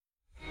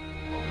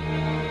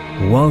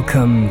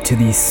Welcome to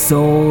the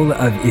Soul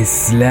of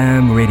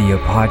Islam radio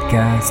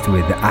podcast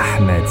with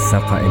Ahmed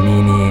Saqa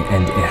Amini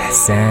and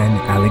Ihsan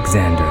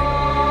Alexander.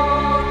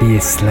 The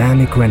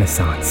Islamic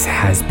Renaissance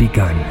has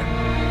begun.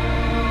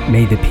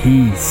 May the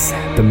peace,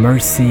 the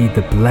mercy,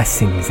 the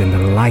blessings, and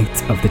the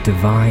light of the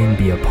divine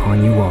be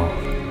upon you all.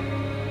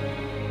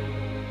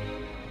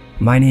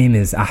 My name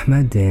is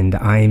Ahmed, and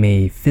I am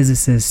a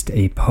physicist,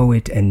 a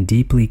poet, and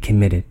deeply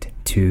committed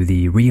to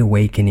the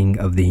reawakening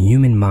of the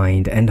human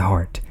mind and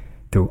heart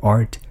through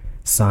art,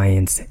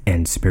 science,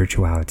 and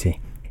spirituality.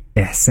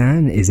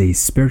 Ihsan is a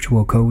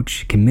spiritual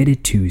coach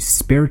committed to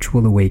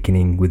spiritual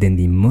awakening within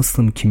the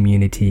Muslim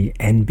community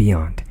and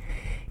beyond.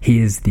 He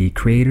is the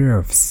creator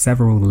of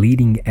several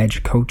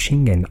leading-edge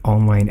coaching and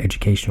online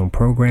educational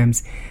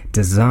programs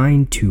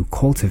designed to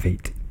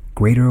cultivate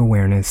greater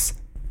awareness,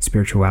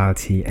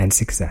 spirituality, and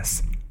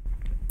success.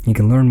 You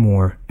can learn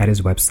more at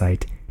his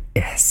website,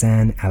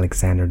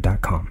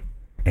 ihsanalexander.com.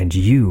 And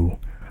you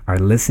are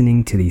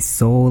listening to the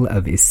Soul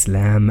of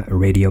Islam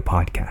radio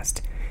podcast.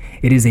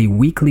 It is a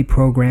weekly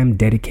program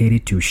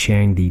dedicated to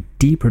sharing the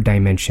deeper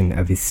dimension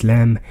of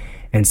Islam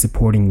and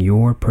supporting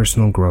your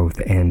personal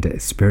growth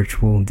and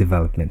spiritual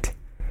development.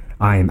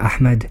 I am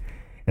Ahmed,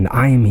 and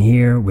I am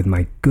here with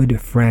my good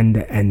friend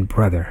and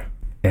brother,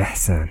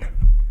 Ihsan.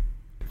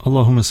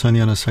 Allahumma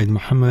salli ala Sayyid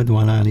Muhammad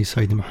wa ala ali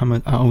Sayyid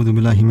Muhammad. A'udhu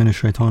billahi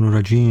minash shaitanir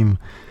rajim.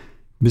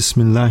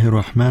 Bismillahir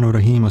Rahmanir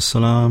Rahim.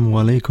 Assalamu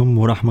alaikum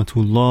wa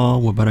rahmatullah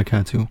wa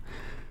barakatuh.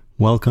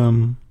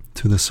 Welcome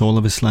to the Soul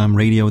of Islam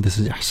radio. This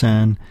is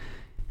Ihsan,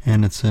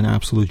 and it's an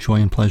absolute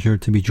joy and pleasure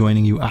to be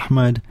joining you,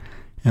 Ahmed,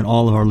 and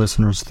all of our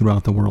listeners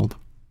throughout the world.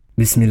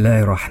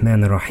 Bismillahir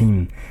Rahmanir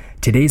Rahim.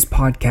 Today's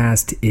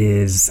podcast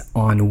is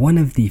on one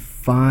of the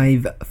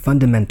 5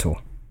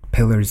 fundamental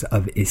pillars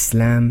of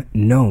Islam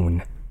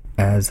known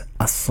as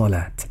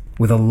as-salat.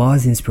 With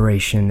Allah's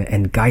inspiration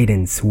and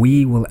guidance,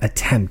 we will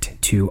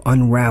attempt to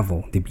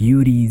unravel the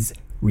beauties,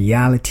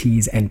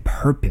 realities, and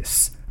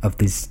purpose of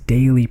this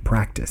daily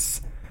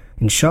practice.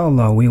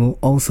 Inshallah, we will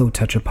also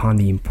touch upon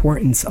the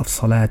importance of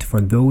salat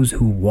for those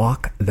who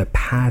walk the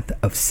path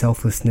of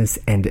selflessness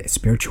and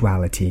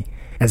spirituality,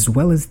 as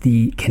well as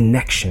the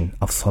connection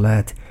of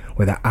salat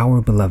with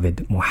our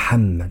beloved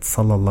Muhammad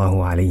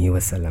sallallahu alaihi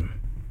wasallam.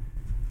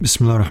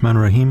 Bismillah ar-Rahman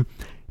ar-Rahim.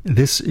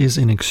 This is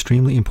an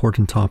extremely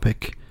important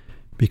topic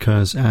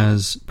because,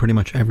 as pretty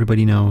much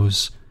everybody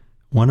knows,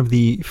 one of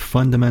the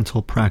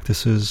fundamental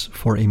practices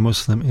for a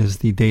Muslim is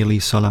the daily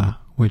salah,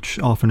 which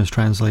often is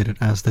translated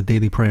as the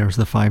daily prayers,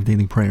 the 5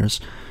 daily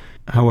prayers.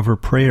 However,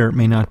 prayer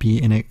may not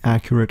be an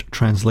accurate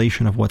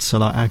translation of what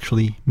salah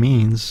actually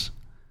means.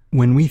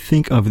 When we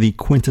think of the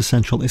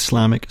quintessential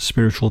Islamic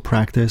spiritual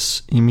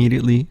practice,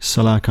 immediately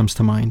salah comes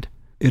to mind.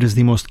 It is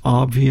the most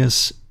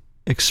obvious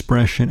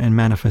expression and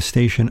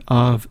manifestation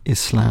of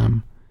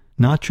Islam,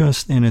 not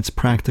just in its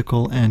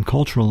practical and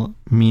cultural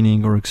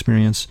meaning or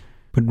experience,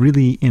 but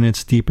really in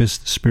its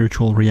deepest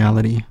spiritual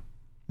reality.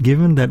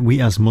 Given that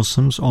we as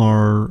Muslims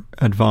are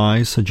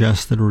advised,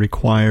 suggested, or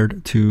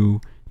required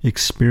to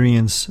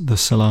experience the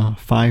salah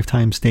 5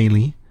 times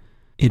daily,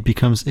 it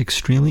becomes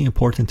extremely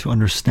important to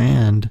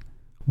understand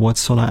what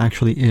salah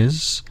actually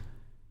is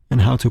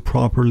and how to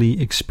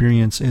properly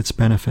experience its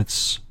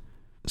benefits.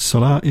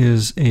 Salah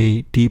is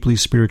a deeply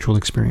spiritual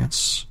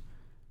experience,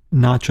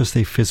 not just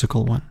a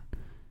physical one.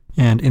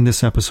 And in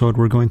this episode,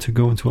 we're going to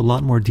go into a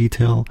lot more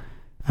detail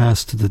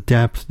as to the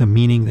depth, the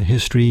meaning, the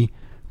history,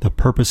 the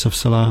purpose of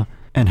salah,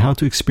 and how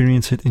to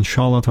experience it,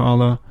 inshallah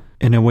ta'ala,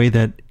 in a way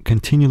that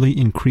continually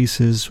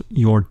increases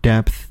your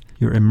depth,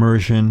 your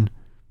immersion,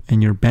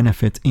 and your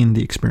benefit in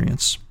the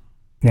experience.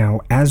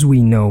 Now, as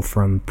we know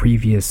from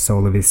previous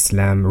Soul of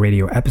Islam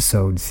radio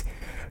episodes,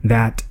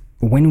 that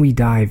when we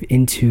dive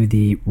into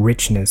the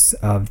richness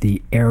of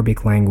the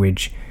Arabic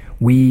language,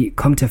 we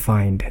come to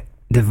find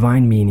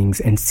divine meanings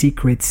and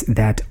secrets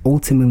that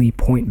ultimately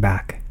point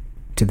back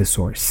to the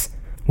source.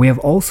 We have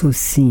also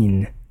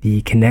seen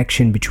the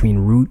connection between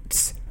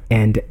roots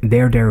and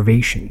their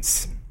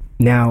derivations.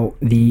 Now,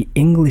 the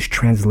English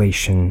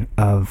translation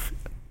of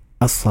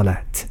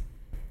as-salat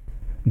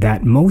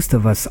that most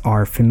of us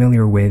are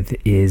familiar with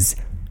is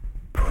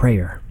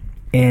prayer.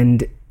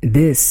 And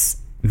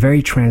this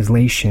very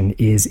translation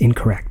is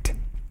incorrect.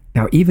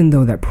 Now, even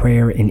though that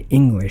prayer in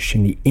English,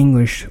 in the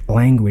English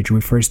language,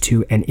 refers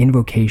to an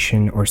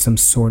invocation or some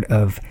sort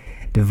of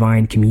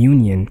divine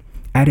communion,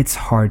 at its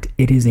heart,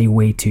 it is a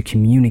way to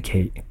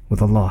communicate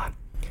with Allah.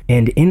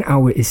 And in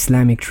our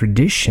Islamic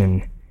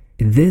tradition,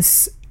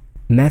 this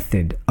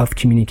method of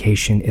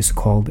communication is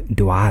called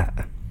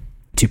dua,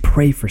 to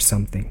pray for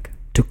something,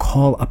 to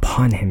call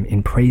upon Him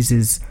in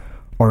praises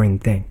or in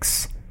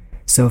thanks.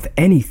 So if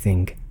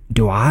anything,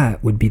 dua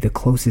would be the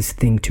closest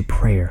thing to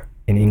prayer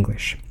in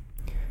English.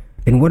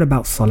 Then what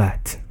about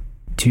salat?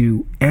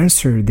 To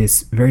answer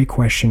this very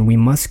question, we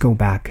must go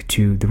back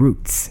to the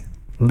roots,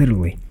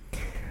 literally.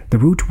 The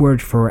root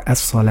word for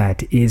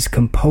as-salat is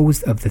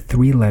composed of the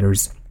 3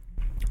 letters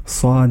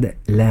Sad,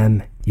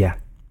 Lam, Ya,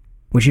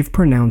 which if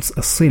pronounced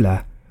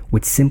as-sila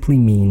would simply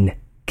mean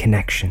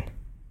connection.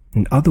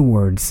 In other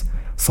words,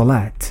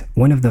 Salat,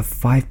 one of the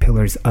 5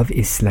 pillars of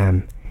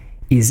Islam,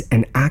 is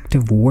an act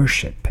of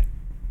worship,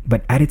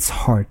 but at its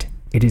heart,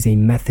 it is a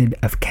method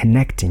of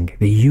connecting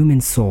the human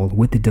soul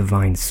with the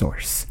divine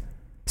source.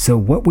 So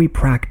what we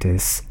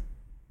practice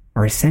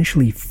are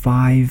essentially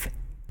 5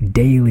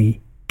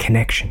 daily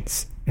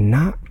connections and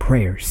not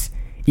prayers,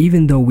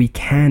 even though we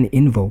can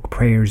invoke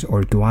prayers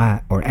or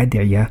dua or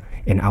adiyah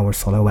in our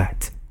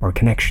salawat or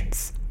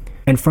connections.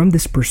 And from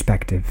this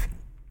perspective,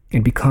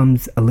 it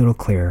becomes a little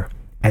clearer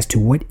as to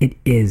what it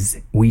is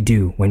we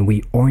do when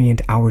we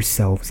orient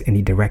ourselves in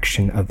the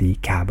direction of the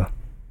Kaaba.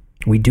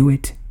 We do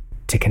it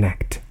to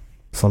connect.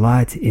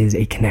 Salat is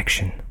a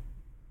connection.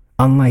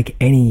 Unlike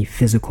any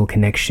physical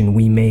connection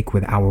we make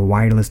with our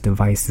wireless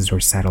devices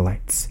or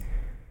satellites,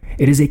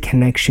 it is a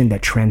connection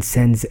that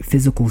transcends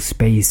physical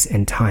space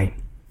and time.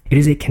 It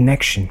is a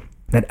connection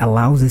that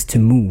allows us to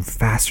move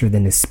faster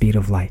than the speed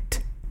of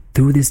light.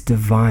 Through this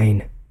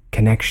divine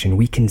connection,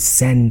 we can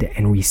send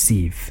and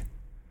receive.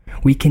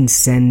 We can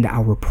send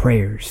our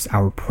prayers,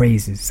 our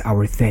praises,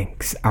 our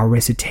thanks, our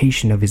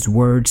recitation of His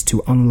words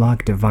to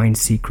unlock divine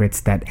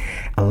secrets that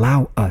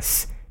allow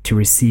us to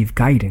receive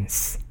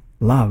guidance,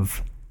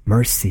 love,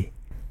 mercy,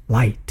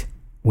 light,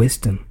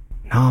 wisdom,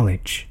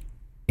 knowledge,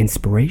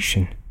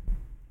 inspiration.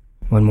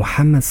 When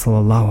Muhammad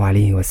sallallahu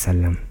alaihi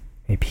wasallam,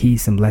 may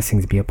peace and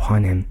blessings be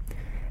upon him,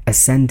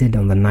 ascended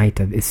on the night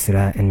of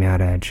Isra and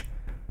Mi'raj,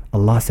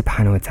 Allah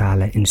subhanahu wa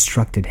ta'ala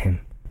instructed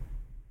him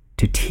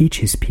to teach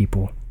His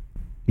people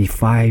the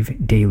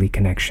 5 daily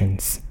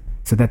connections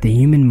so that the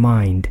human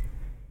mind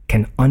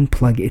can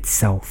unplug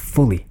itself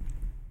fully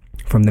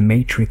from the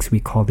matrix we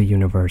call the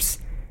universe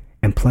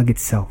and plug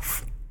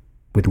itself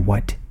with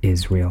what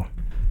is real.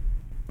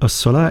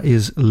 As-salah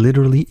is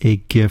literally a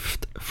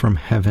gift from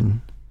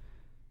heaven.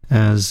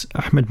 As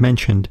Ahmed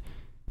mentioned,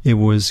 it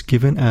was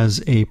given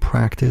as a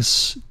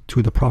practice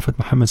to the Prophet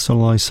Muhammad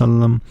sallallahu alaihi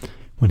wasallam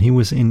when he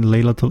was in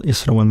Laylatul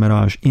Isra wal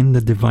Miraj, in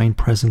the divine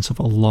presence of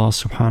Allah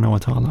subhanahu wa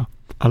ta'ala.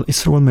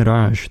 Al-Isra wal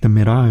Miraj, the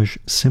Miraj,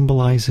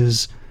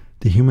 symbolizes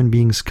the human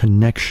being's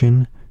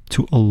connection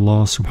to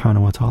Allah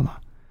subhanahu wa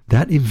ta'ala.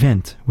 That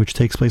event, which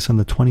takes place on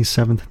the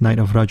 27th night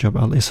of Rajab,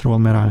 Al-Isra wal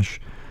Miraj,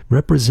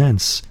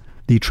 represents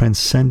the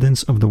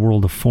transcendence of the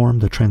world of form,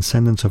 the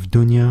transcendence of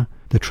dunya,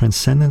 the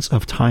transcendence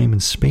of time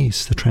and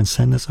space, the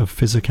transcendence of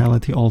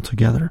physicality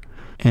altogether,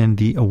 and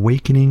the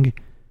awakening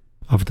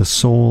of the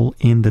soul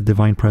in the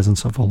divine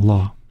presence of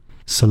Allah.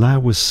 Salah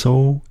was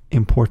so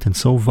important,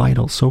 so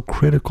vital, so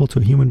critical to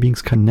a human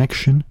being's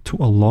connection to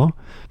Allah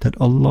that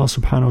Allah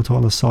subhanahu wa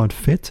ta'ala saw it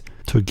fit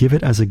to give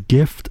it as a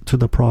gift to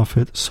the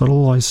Prophet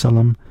sallallahu alaihi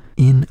wasallam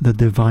in the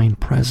divine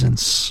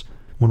presence.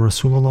 When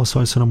Rasulullah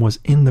sallallahu alaihi wasallam was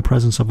in the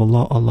presence of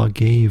Allah, Allah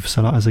gave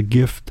Salah as a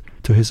gift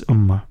to His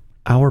ummah.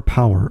 Our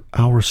power,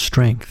 our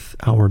strength,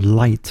 our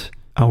light,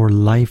 our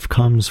life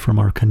comes from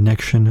our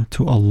connection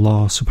to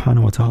Allah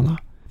subhanahu wa ta'ala.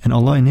 And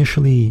Allah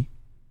initially,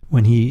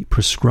 when He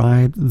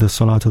prescribed the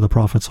Salah to the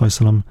Prophet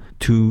ﷺ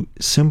to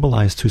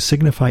symbolize, to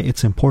signify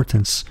its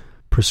importance,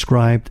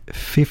 prescribed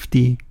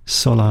 50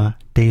 Salah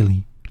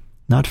daily.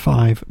 Not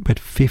 5, but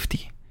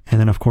 50. And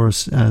then of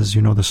course, as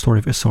you know the story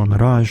of Isra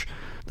al-Miraj,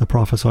 the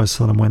Prophet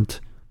ﷺ went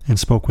and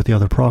spoke with the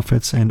other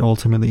prophets, and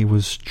ultimately it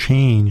was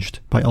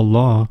changed by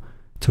Allah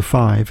to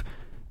 5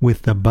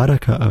 with the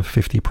barakah of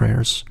 50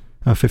 prayers,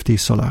 of 50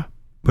 Salah.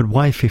 But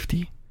why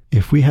 50?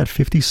 If we had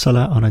 50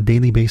 Salah on a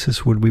daily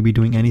basis, would we be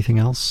doing anything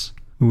else?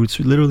 We would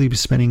literally be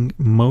spending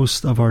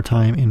most of our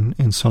time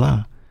in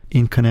Salah,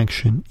 in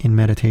connection, in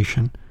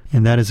meditation.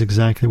 And that is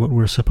exactly what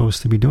we're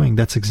supposed to be doing.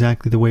 That's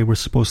exactly the way we're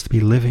supposed to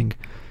be living,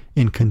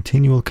 in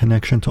continual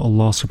connection to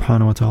Allah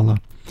subhanahu wa ta'ala.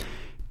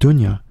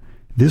 Dunya,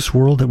 this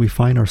world that we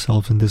find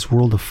ourselves in, this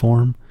world of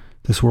form,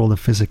 this world of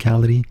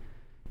physicality,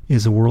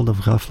 is a world of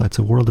ghafla, it's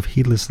a world of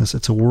heedlessness,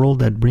 it's a world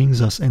that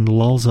brings us and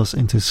lulls us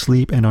into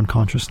sleep and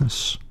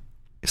unconsciousness.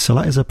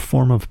 Salah is a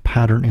form of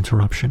pattern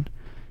interruption.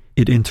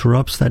 It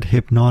interrupts that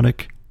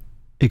hypnotic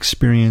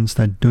experience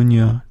that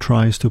dunya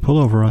tries to pull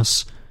over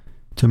us,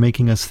 to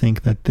making us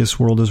think that this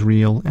world is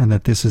real and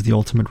that this is the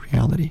ultimate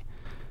reality.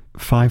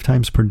 5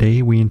 times per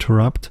day we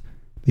interrupt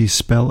the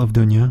spell of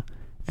dunya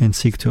and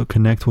seek to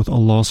connect with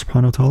Allah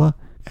subhanahu wa ta'ala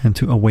and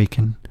to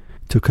awaken,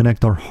 to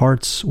connect our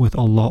hearts with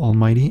Allah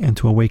Almighty and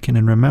to awaken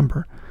and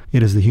remember.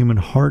 It is the human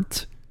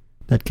heart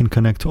that can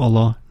connect to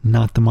Allah,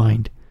 not the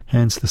mind.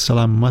 Hence, the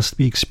Salah must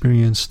be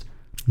experienced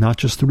not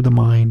just through the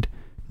mind,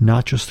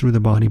 not just through the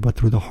body, but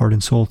through the heart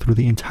and soul, through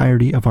the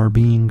entirety of our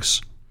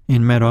beings.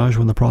 In Mi'raj,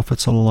 when the Prophet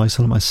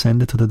ﷺ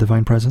ascended to the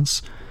divine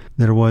presence,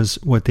 there was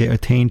what they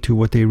attained to,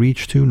 what they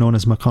reached to, known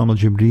as Maqam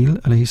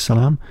al-Jibril alayhi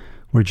salam,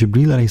 where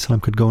Jibril alayhi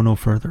salam could go no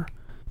further.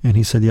 And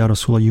he said, Ya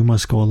Rasulullah, you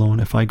must go alone.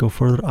 If I go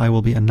further, I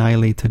will be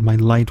annihilated. My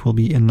light will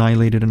be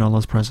annihilated in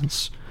Allah's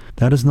presence.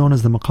 That is known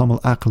as the Maqam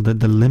al-Aql,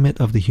 the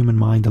limit of the human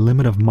mind, the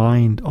limit of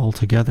mind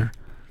altogether.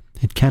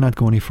 It cannot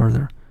go any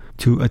further.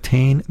 To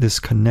attain this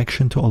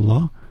connection to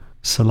Allah,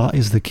 Salah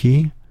is the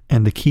key,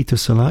 and the key to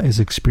Salah is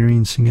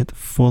experiencing it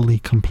fully,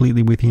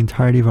 completely, with the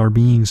entirety of our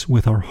beings,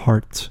 with our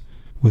heart,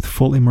 with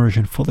full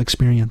immersion, full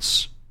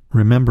experience.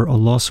 Remember,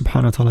 Allah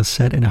subhanahu wa ta'ala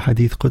said in a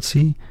hadith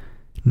Qudsi,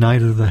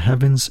 Neither the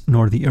heavens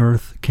nor the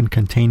earth can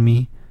contain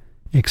me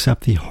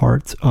except the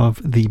heart of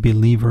the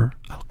believer,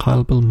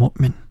 al-qalb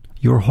al-mu'min.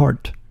 Your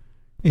heart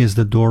is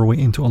the doorway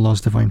into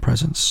Allah's divine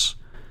presence.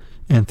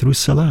 And through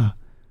salah,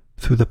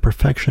 through the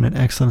perfection and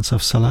excellence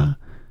of salah,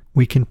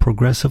 we can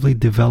progressively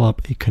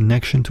develop a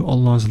connection to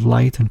Allah's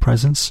light and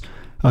presence,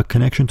 a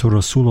connection to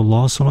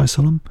Rasulullah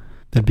ﷺ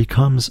that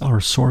becomes our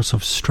source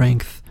of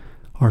strength,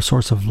 our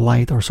source of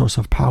light, our source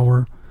of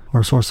power,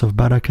 our source of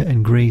barakah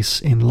and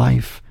grace in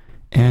life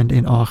and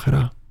in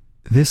akhirah.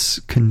 This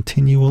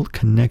continual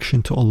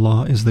connection to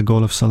Allah is the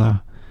goal of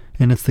salah,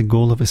 and it's the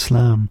goal of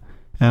Islam,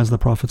 as the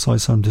Prophet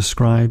ﷺ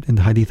described in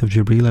the hadith of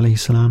Jibreel alayhi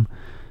salam,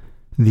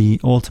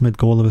 the ultimate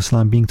goal of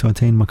Islam being to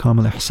attain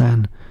maqam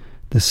al-ihsan,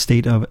 the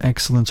state of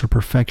excellence or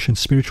perfection,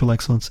 spiritual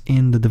excellence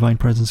in the divine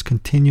presence,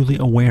 continually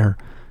aware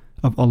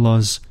of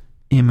Allah's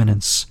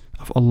immanence,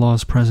 of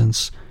Allah's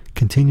presence,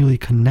 continually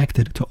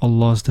connected to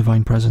Allah's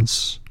divine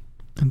presence.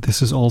 And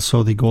this is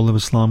also the goal of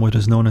Islam, what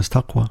is known as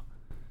taqwa,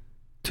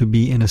 to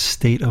be in a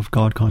state of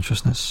God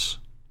consciousness.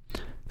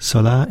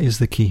 Salah is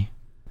the key,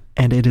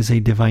 and it is a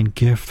divine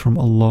gift from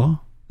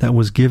Allah that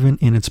was given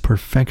in its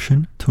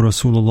perfection to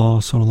Rasulullah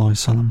sallallahu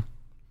alaihi wasallam.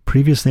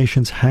 Previous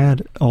nations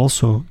had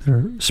also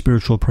their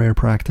spiritual prayer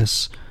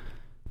practice,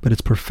 but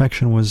its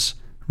perfection was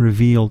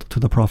revealed to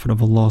the Prophet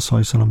of Allah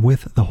ﷺ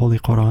with the Holy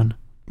Quran.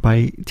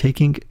 By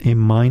taking a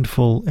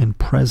mindful and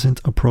present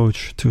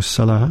approach to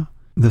salah,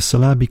 the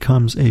salah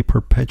becomes a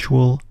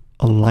perpetual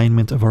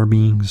alignment of our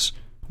beings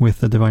with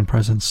the divine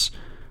presence.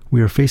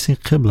 We are facing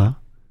Qibla,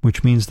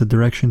 which means the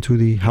direction to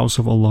the house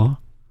of Allah,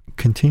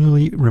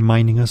 continually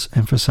reminding us,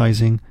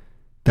 emphasizing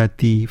that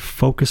the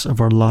focus of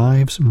our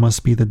lives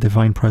must be the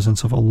divine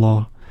presence of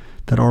Allah,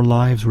 that our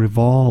lives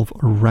revolve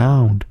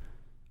around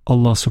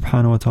Allah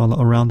subhanahu wa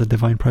ta'ala, around the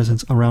divine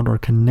presence, around our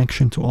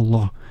connection to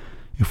Allah.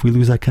 If we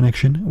lose that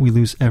connection, we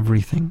lose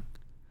everything.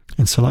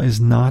 And salah is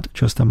not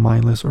just a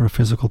mindless or a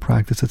physical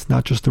practice. It's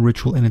not just a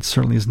ritual, and it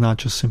certainly is not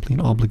just simply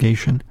an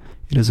obligation.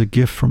 It is a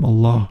gift from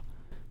Allah,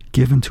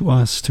 given to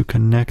us to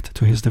connect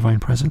to His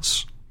divine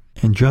presence.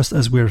 And just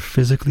as we are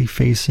physically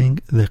facing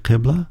the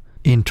Qibla,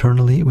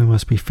 internally we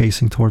must be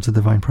facing towards the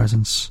divine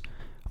presence.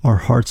 Our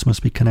hearts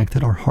must be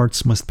connected. Our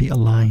hearts must be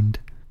aligned.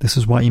 This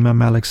is why Imam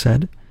Malik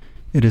said,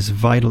 it is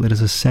vital, it is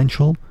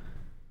essential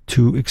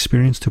to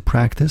experience, to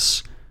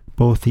practice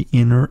both the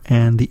inner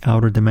and the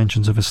outer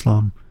dimensions of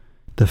Islam,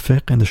 the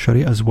fiqh and the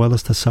sharia, as well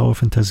as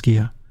tasawwuf and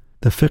tazkiyah.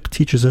 The fiqh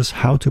teaches us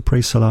how to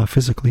pray salah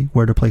physically,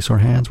 where to place our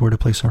hands, where to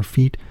place our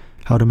feet,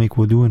 how to make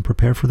wudu and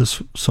prepare for the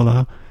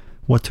salah,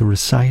 what to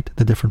recite,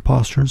 the different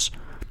postures.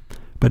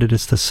 But it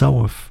is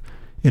tasawwuf,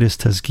 it is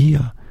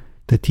tazkiyah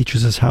that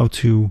teaches us how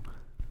to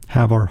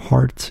have our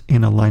heart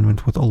in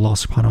alignment with Allah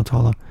subhanahu wa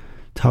ta'ala,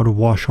 how to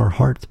wash our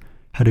heart,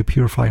 how to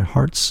purify our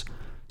hearts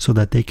so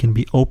that they can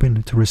be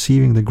open to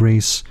receiving the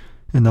grace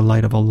and the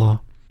light of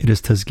Allah. It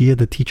is tazkiyah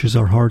that teaches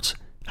our hearts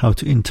how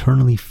to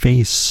internally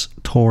face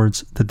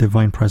towards the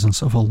divine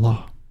presence of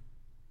Allah.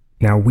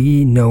 Now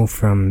we know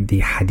from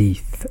the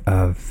hadith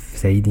of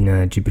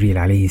Sayyidina Jibreel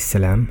alayhi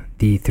salam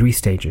the three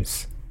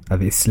stages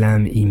of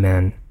Islam,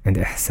 Iman and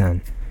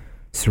Ihsan: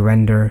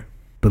 surrender,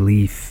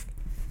 belief,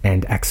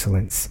 and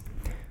excellence.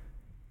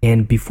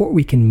 And before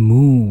we can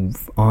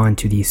move on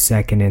to these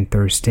second and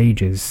third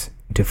stages,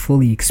 to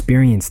fully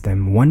experience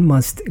them, one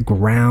must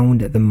ground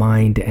the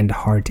mind and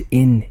heart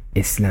in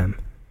Islam,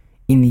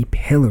 in the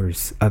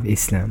pillars of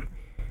Islam,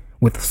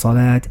 with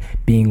salat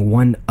being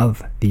one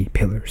of the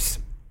pillars.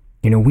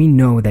 We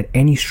know that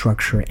any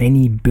structure,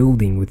 any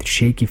building with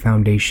shaky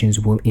foundations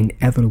will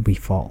inevitably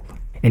fall,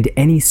 and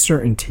any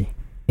certainty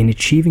in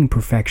achieving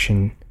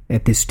perfection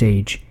at this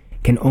stage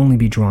can only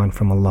be drawn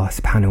from Allah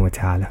subhanahu wa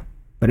ta'ala.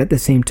 But at the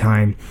same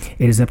time,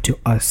 it is up to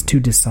us to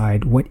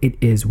decide what it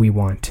is we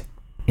want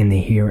in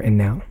the here and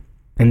now.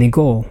 And the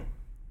goal,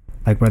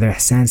 like Brother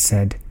Hassan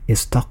said,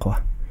 is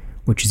taqwa,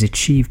 which is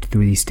achieved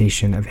through the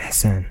station of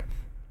ihsan,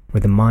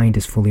 where the mind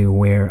is fully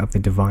aware of the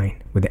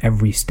divine with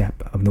every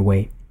step of the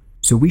way.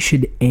 So we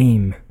should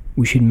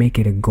make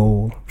it a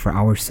goal for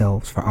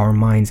ourselves, for our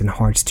minds and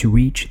hearts, to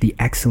reach the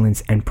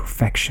excellence and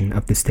perfection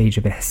of the stage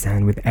of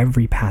ihsan with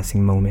every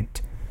passing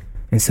moment.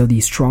 And so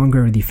the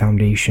stronger the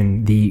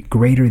foundation, the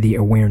greater the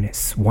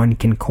awareness one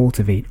can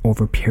cultivate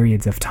over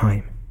periods of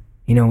time.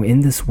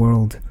 In this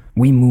world,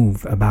 we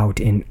move about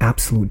in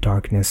absolute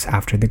darkness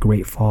after the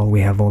great fall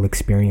we have all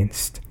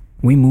experienced.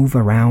 We move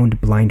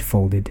around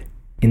blindfolded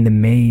in the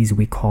maze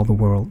we call the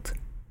world.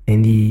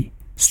 And the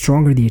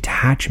stronger the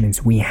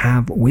attachments we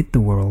have with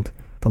the world,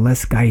 the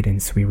less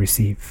guidance we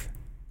receive.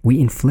 We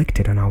inflict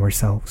it on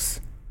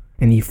ourselves.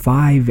 And the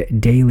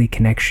 5 daily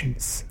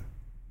connections,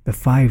 the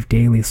 5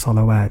 daily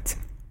salawat,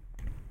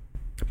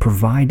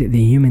 provide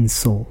the human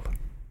soul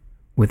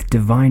with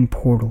divine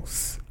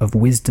portals of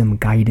wisdom,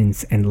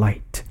 guidance, and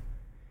light.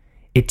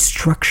 It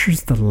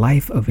structures the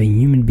life of a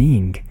human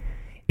being.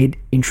 It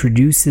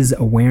introduces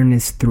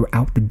awareness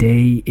throughout the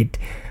day. It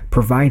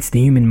provides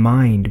the human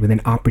mind with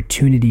an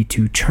opportunity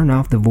to turn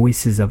off the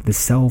voices of the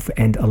self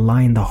and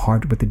align the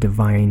heart with the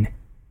divine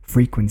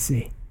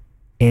frequency.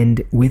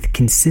 And with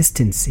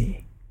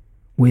consistency,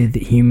 with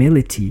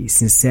humility,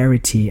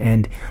 sincerity,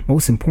 and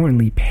most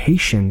importantly,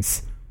 patience,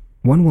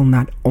 one will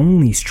not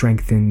only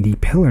strengthen the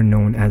pillar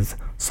known as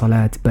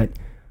salat, but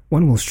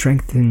one will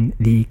strengthen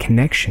the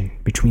connection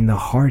between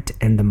the heart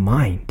and the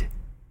mind,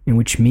 in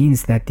which means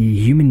that the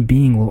human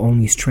being will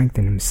only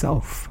strengthen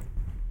himself.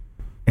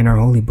 In our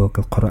holy book,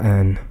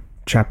 Al-Quran,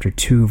 chapter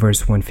 2,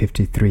 verse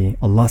 153,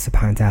 Allah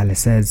subhanahu wa ta'ala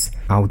says,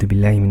 أعوذ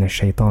بالله من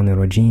الشيطان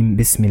الرجيم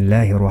بسم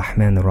الله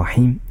الرحمن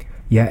الرحيم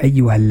يا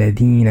أيها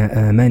الذين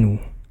آمنوا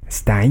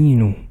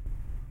استعينوا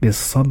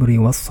بالصبر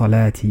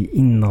والصلاة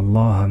إن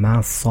الله مع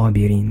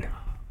الصابرين.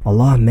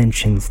 Allah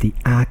mentions the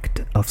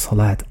act of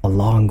salat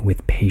along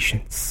with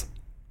patience.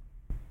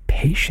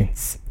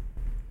 Patience.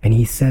 And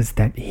He says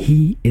that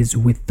He is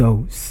with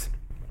those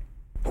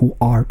who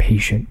are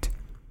patient,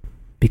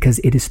 because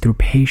it is through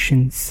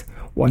patience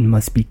one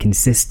must be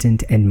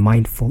consistent and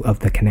mindful of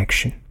the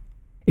connection.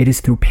 It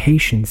is through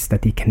patience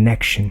that the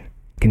connection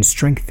can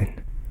strengthen.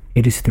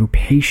 It is through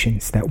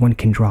patience that one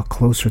can draw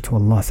closer to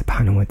Allah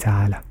subhanahu wa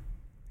ta'ala.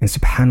 And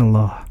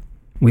subhanallah,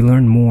 we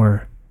learn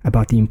more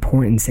about the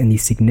importance and the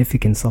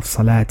significance of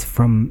salat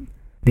from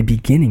the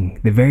beginning,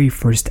 the very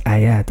first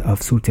ayat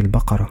of Surah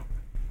Al-Baqarah,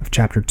 of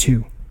chapter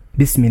 2.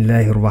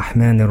 Bismillahir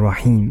Rahmanir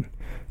Rahim.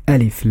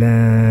 Alif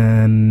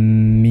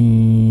Lam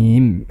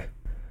Mim.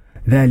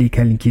 ذلك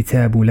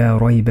الكتاب لا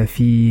ريب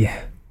فيه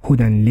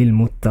هدى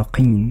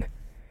للمتقين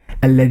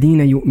الذين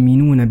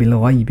يؤمنون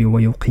بالغيب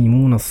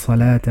ويقيمون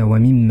الصلاة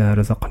ومما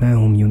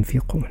رزقناهم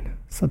ينفقون.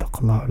 صدق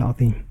الله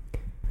العظيم.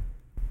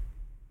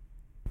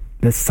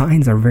 The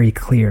signs are very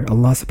clear.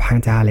 Allah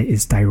subhanahu wa ta'ala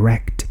is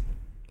direct.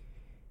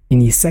 In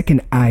the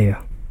second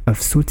ayah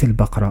of Surah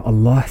Al-Baqarah,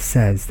 Allah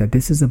says that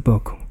this is a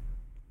book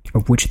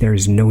of which there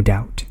is no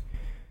doubt.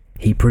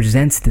 He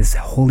presents this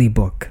holy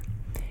book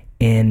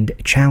and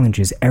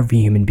challenges every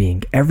human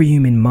being, every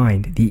human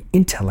mind, the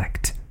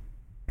intellect.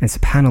 And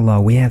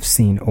subhanAllah, we have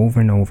seen over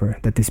and over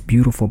that this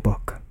beautiful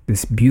book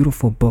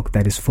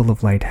that is full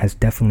of light has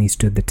definitely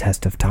stood the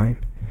test of time.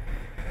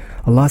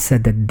 Allah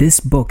said that this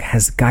book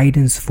has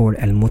guidance for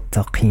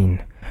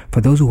al-muttaqeen,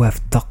 for those who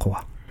have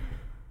taqwa.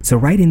 So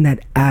right in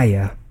that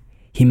ayah,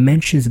 He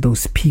mentions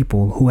those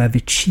people who have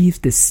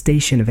achieved the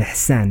station of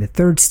ihsan, the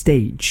third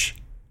stage,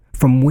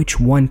 from which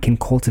one can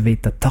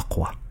cultivate the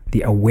taqwa,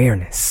 the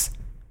awareness.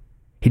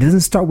 He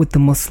doesn't start with the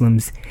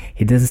Muslims,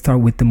 He doesn't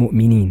start with the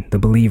mu'mineen, the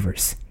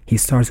believers. He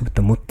starts with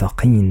the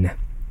muttaqeen,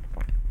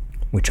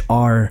 which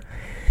are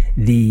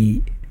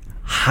the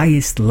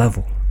highest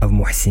level of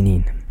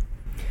muhsineen.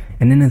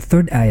 And in the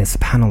third ayah,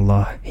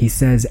 subhanallah, He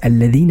says,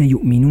 الَّذِينَ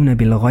يُؤْمِنُونَ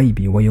بِالْغَيْبِ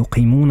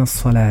وَيُقِيمُونَ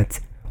الصَّلَاةِ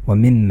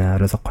وَمِمَّا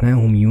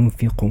رَزَقْنَاهُمْ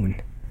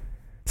يُنْفِقُونَ.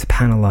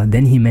 Subhanallah,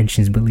 then He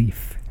mentions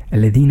belief.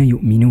 الَّذِينَ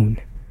يُؤْمِنُونَ.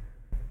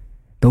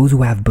 Those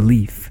who have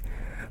belief.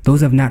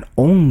 Those who have not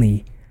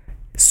only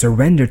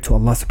surrendered to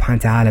Allah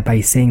subhanahu wa ta'ala by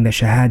saying the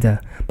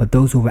shahada, but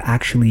those who have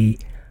actually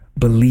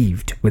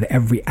believed with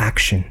every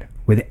action,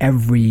 with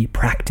every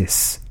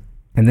practice.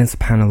 And then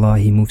subhanallah,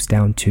 He moves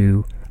down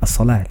to a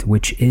salat,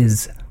 which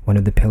is one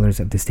of the pillars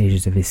of the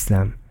stages of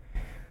Islam.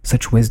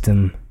 Such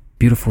wisdom,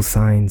 beautiful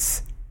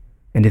signs,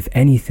 and if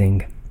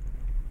anything,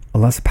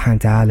 Allah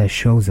subhanahu wa ta'ala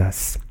shows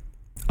us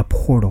a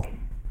portal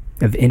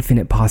of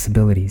infinite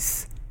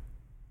possibilities,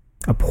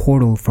 a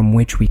portal from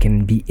which we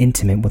can be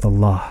intimate with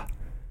Allah,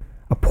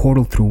 a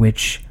portal through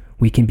which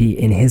we can be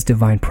in His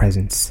divine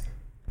presence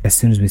as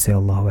soon as we say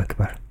Allahu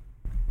Akbar.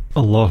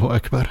 Allahu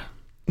Akbar.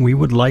 We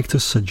would like to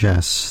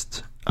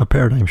suggest a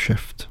paradigm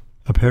shift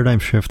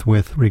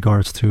with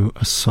regards to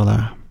a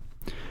salah.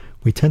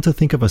 We tend to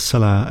think of a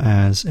salah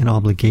as an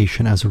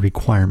obligation, as a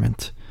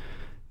requirement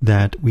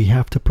that we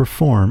have to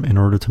perform in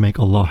order to make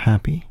Allah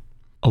happy.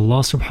 Allah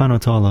subhanahu wa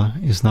ta'ala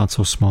is not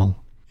so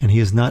small, and He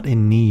is not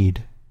in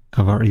need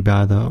of our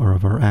ibadah or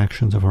of our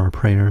actions, of our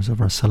prayers, of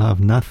our salah, of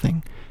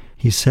nothing.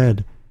 He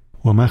said,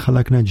 وَمَا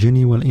خَلَقْنَا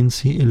الْجِنِّ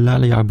وَالْإِنسِ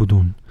إِلَّا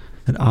لِيَعْبُدُونَ,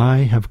 that I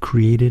have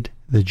created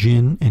the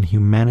jinn and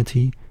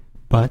humanity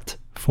but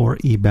for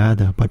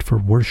ibadah, but for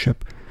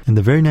worship. In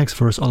the very next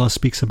verse, Allah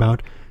speaks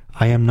about,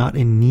 I am not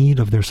in need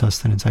of their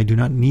sustenance. I do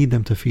not need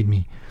them to feed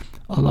me.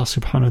 Allah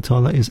subhanahu wa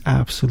ta'ala is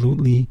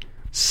absolutely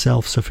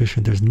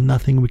self-sufficient. There's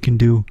nothing we can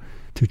do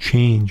to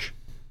change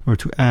or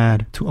to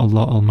add to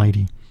Allah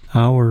Almighty.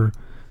 Our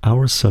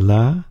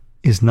salah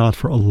is not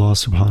for Allah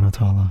subhanahu wa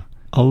ta'ala.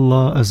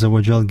 Allah Azza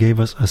wa Jal gave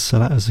us a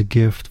salah as a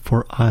gift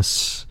for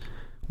us.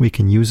 We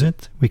can use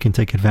it, we can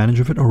take advantage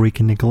of it, or we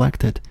can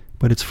neglect it.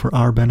 But it's for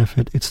our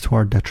benefit, it's to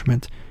our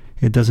detriment.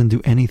 It doesn't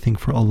do anything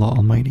for Allah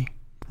Almighty.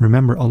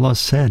 Remember, Allah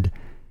said,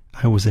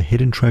 I was a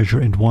hidden treasure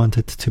and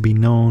wanted to be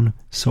known,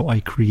 so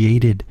I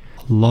created.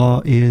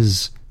 Allah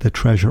is the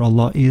treasure.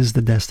 Allah is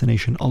the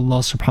destination. Allah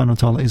subhanahu wa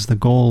ta'ala is the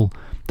goal,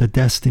 the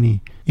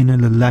destiny. Inna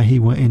lillahi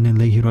wa inna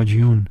ilayhi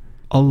raji'un.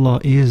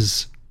 Allah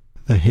is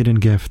the hidden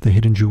gift, the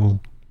hidden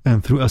jewel.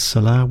 And through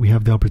as-salah, we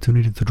have the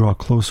opportunity to draw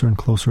closer and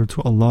closer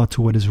to Allah,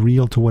 to what is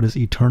real, to what is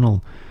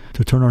eternal,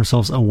 to turn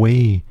ourselves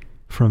away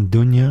from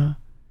dunya,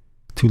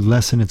 to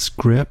lessen its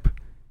grip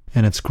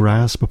and its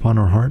grasp upon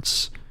our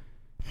hearts,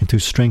 and to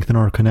strengthen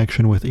our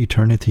connection with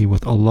eternity,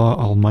 with Allah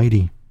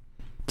Almighty.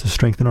 to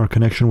strengthen our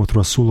connection with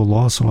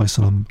Rasulullah sallallahu alaihi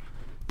wasallam,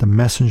 the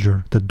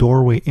messenger, the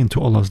doorway into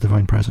Allah's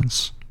divine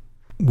presence.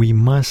 We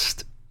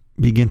must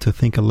begin to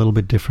think a little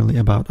bit differently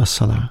about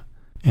as-salah,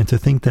 and to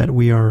think that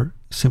we are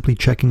simply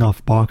checking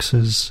off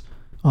boxes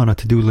on a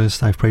to-do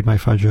list. I've prayed my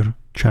Fajr,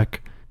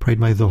 check. Prayed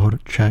my Dhuhr,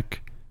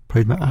 check.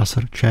 Prayed my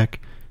Asr,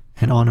 check.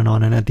 And on.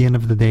 And at the end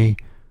of the day,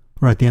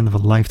 or at the end of a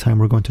lifetime,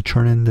 we're going to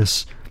turn in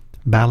this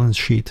balance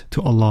sheet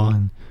to Allah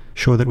and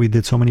show that we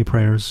did so many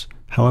prayers,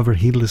 however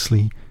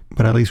heedlessly,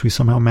 but at least we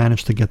somehow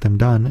managed to get them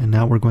done, and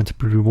now we're going to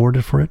be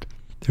rewarded for it.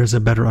 There's a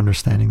better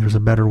understanding, there's a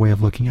better way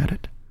of looking at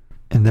it.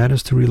 And that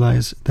is to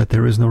realize that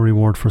there is no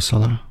reward for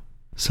salah.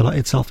 Salah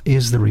itself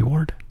is the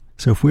reward.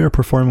 So if we are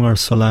performing our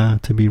salah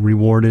to be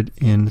rewarded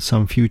in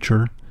some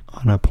future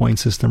on a point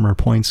system or a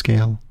point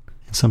scale,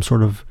 in some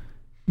sort of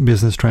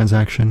business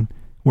transaction,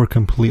 we're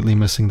completely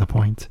missing the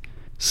point.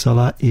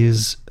 Salah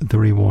is the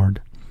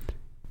reward.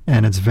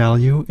 And its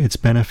value, its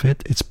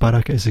benefit, its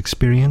barakah is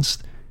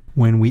experienced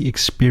when we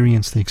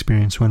experience the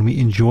experience, when we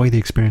enjoy the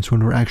experience,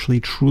 when we're actually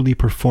truly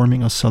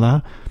performing a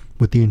salah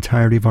with the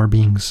entirety of our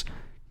beings.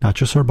 Not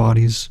just our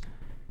bodies,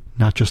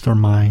 not just our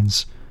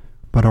minds,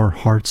 but our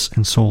hearts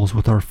and souls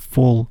with our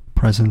full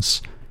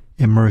presence,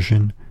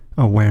 immersion,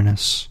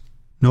 awareness.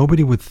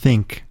 Nobody would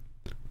think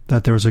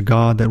that there was a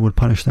God that would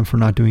punish them for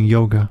not doing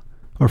yoga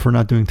or for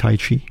not doing Tai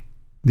Chi.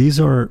 These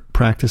are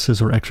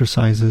practices or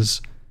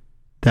exercises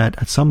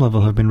that at some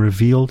level have been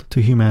revealed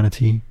to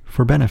humanity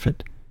for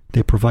benefit.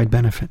 They provide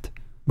benefit.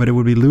 But it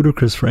would be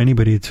ludicrous for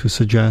anybody to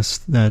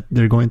suggest that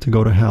they're going to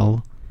go to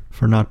hell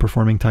for not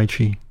performing Tai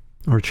Chi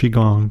or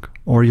Qigong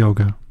or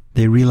yoga.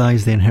 They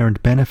realize the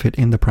inherent benefit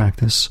in the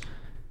practice,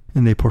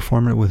 and they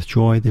perform it with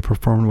joy, they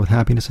perform it with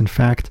happiness. In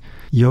fact,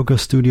 yoga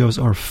studios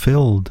are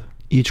filled.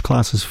 Each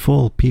class is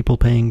full, people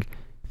paying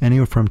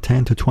anywhere from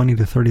 $10 to $20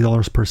 to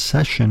 $30 per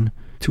session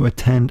to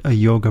attend a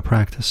yoga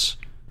practice.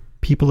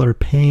 People are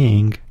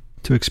paying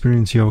to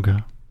experience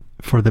yoga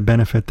for the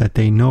benefit that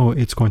they know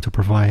it's going to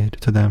provide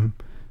to them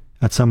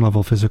at some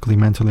level, physically,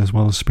 mentally, as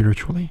well as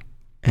spiritually.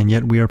 And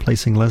yet we are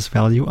placing less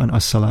value on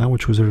as-salah,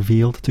 which was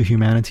revealed to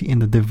humanity in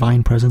the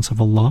divine presence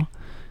of Allah,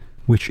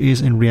 which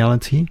is in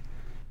reality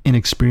an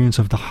experience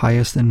of the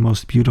highest and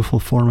most beautiful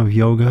form of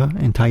yoga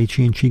and Tai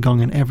Chi and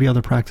Qigong and every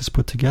other practice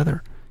put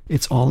together.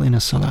 It's all in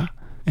as-salah,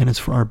 and it's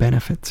for our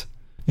benefit.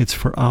 It's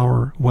for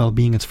our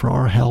well-being, it's for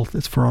our health,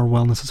 it's for our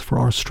wellness, it's for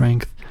our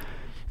strength.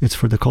 It's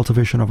for the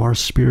cultivation of our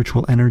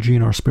spiritual energy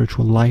and our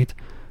spiritual light,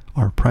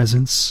 our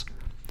presence.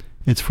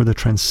 It's for the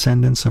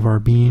transcendence of our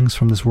beings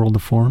from this world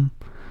of form.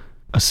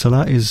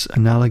 As-salah is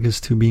analogous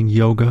to being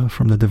yoga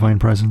from the divine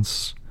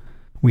presence.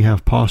 We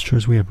have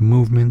postures, we have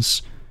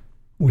movements,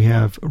 we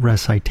have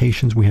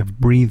recitations, we have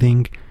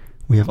breathing,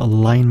 we have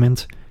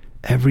alignment.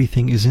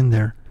 Everything is in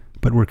there,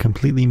 but we're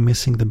completely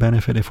missing the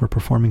benefit if we're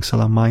performing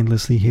salah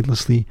mindlessly,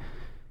 heedlessly,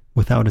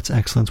 without its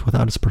excellence,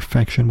 without its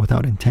perfection,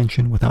 without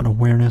intention, without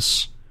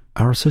awareness.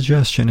 Our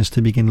suggestion is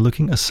to begin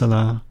looking at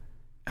salah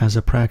as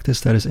a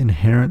practice that is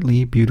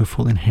inherently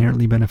beautiful,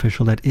 inherently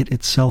beneficial, that it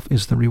itself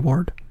is the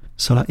reward.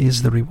 Salah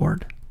is the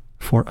reward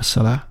for a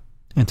salah,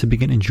 and to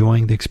begin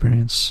enjoying the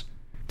experience,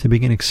 to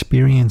begin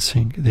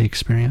experiencing the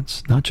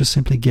experience, not just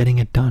simply getting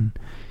it done.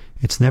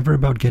 It's never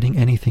about getting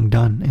anything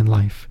done in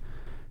life.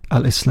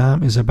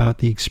 Al-Islam is about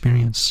the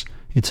experience.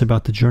 It's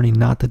about the journey,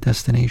 not the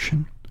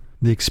destination.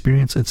 The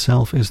experience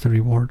itself is the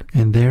reward,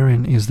 and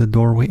therein is the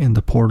doorway and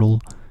the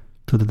portal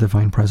to the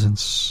divine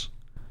presence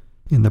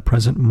in the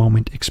present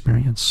moment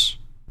experience.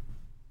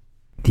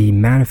 The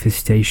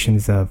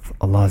manifestations of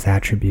Allah's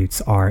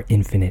attributes are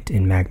infinite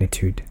in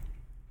magnitude.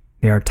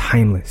 They are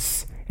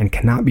timeless and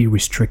cannot be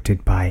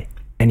restricted by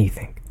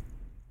anything.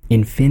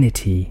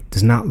 Infinity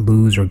does not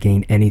lose or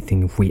gain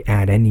anything if we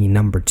add any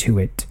number to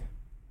it.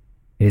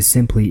 It is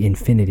simply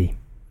infinity.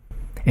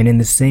 And in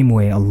the same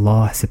way,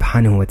 Allah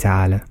subhanahu wa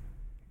ta'ala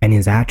and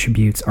His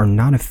attributes are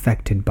not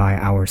affected by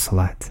our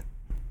salat.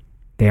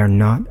 They are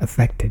not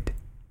affected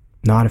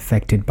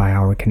by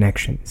our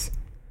connections,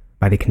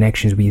 by the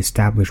connections we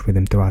establish with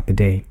Him throughout the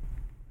day.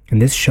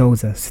 And this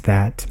shows us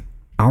that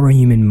our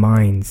human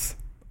minds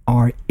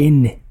are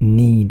in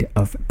need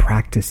of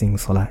practicing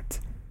salat.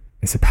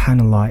 And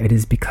subhanAllah, it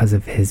is because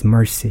of His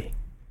mercy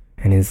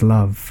and His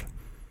love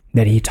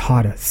that He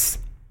taught us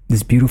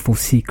this beautiful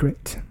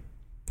secret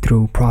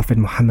through Prophet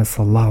Muhammad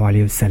sallallahu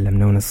alaihi wasallam,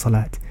 known as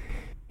salat.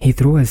 He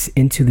threw us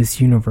into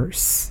this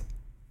universe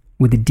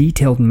with a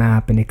detailed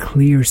map and a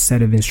clear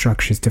set of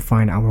instructions to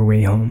find our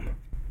way home.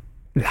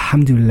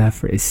 Alhamdulillah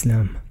for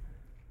Islam.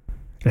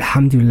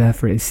 Alhamdulillah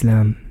for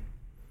Islam.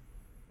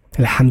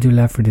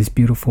 Alhamdulillah for this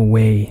beautiful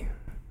way.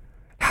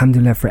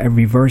 Alhamdulillah for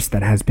every verse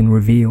that has been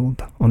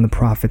revealed on the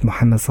Prophet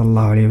Muhammad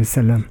sallallahu alaihi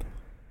wasallam.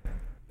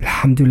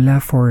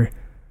 Alhamdulillah for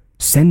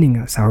sending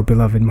us our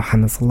beloved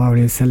Muhammad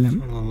sallallahu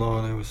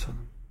alaihi wasallam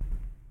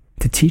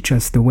to teach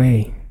us the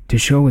way, to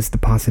show us the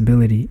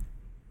possibility,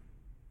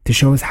 to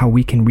show us how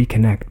we can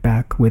reconnect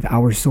back with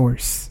our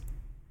source.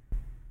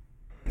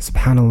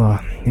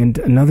 SubhanAllah. And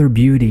another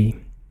beauty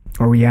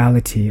or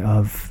reality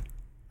of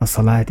a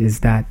salat is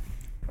that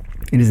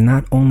it is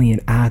not only an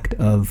act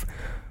of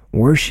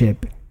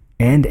worship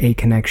and a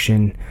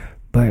connection,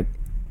 but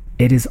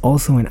it is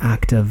also an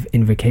act of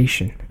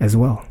invocation as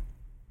well.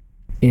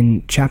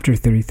 In chapter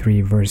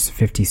 33, verse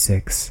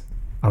 56,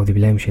 أعوذ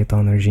بالله من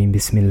الشيطان الرجيم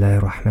بسم الله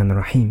الرحمن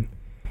الرحيم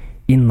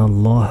إن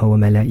الله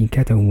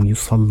وملائكته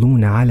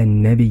يصلون على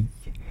النبي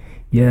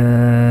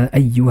يا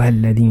أيها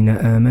الذين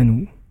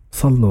آمنوا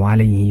صلوا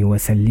عليه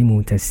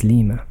وسلموا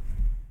تسليما.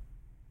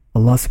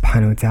 Allah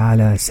subhanahu wa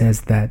ta'ala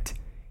says that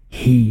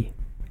He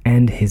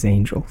and His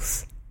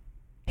angels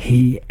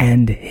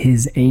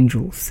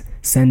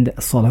send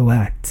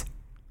salawat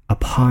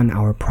upon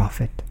our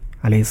Prophet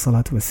alayhi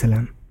salatu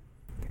wasalam.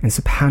 And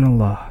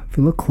subhanallah, if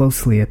we look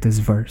closely at this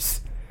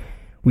verse,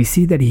 we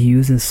see that he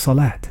uses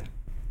salat.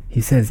 He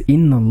says,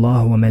 Inna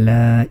Allah wa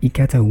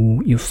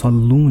malaikatahu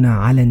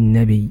yusalluna ala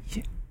nabi.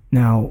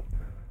 Now,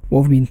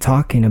 what we've been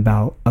talking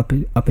about up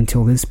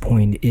until this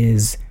point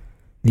is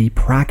the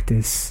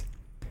practice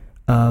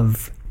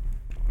of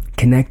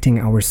connecting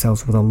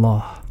ourselves with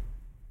Allah.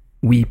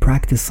 We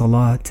practice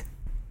salat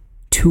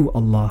to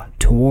Allah,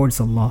 towards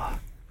Allah.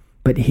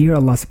 But here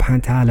Allah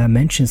subhanahu wa ta'ala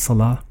mentions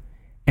salah,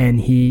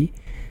 and He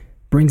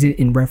brings it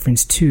in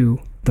reference to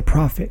the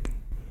Prophet.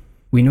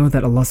 We know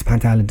that Allah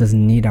subhanahu wa ta'ala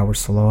doesn't need our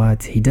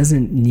salawat. He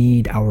doesn't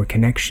need our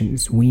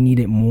connections. We need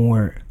it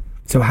more.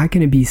 So how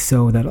can it be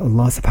so that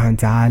Allah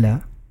subhanahu wa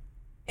ta'ala,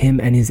 Him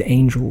and His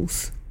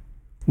angels,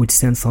 would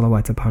send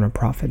salawat upon our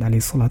Prophet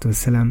alayhi salatu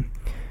wasalam?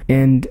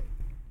 And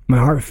my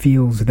heart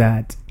feels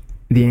that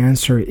the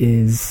answer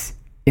is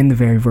in the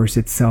very verse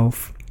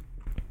itself.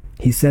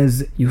 He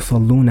says,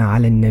 Yusalluna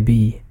ala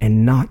nabi,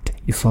 and not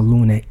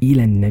Yusalluna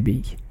ila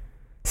nabi.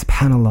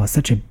 SubhanAllah,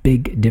 such a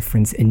big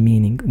difference in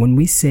meaning. When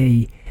we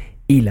say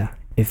ila,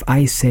 if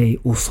I say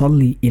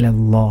usalli ila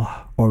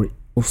Allah or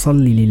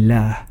usalli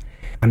lillah,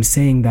 I'm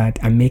saying that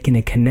I'm making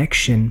a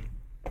connection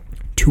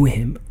to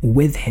Him,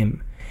 with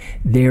Him.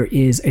 There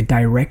is a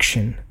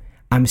direction.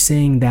 I'm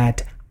saying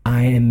that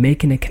I am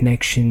making a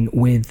connection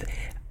with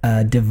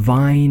a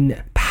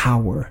divine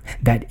power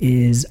that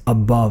is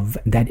above,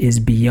 that is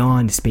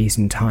beyond space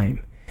and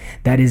time,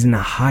 that is in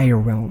a higher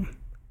realm,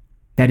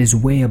 that is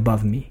way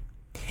above me.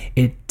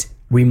 It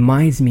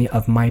reminds me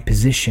of my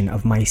position,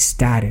 of my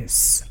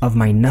status, of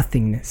my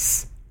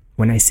nothingness.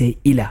 When I say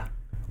ila,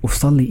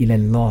 usalli ila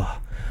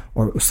Allah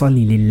or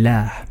usalli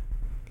lillah.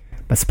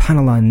 But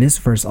subhanAllah, in this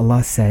verse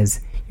Allah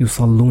says,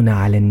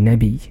 yusalluna ala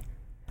nabi.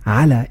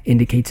 Ala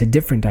indicates a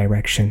different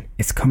direction.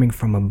 It's coming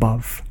from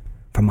above,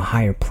 from a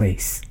higher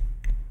place.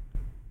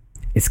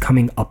 It's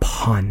coming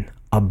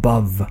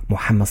above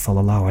Muhammad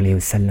sallallahu alayhi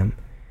wasallam.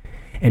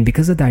 And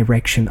because the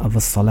direction of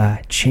a salah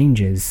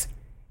changes,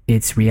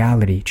 its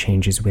reality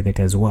changes with it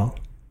as well.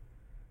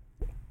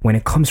 When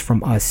it comes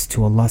from us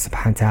to Allah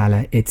subhanahu wa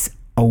ta'ala, it's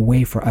a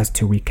way for us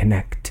to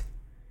reconnect.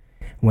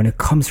 When it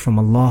comes from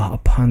Allah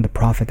upon the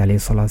Prophet alayhi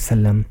salatu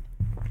wasallam,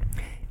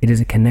 it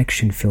is a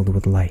connection filled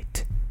with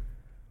light.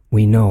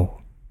 We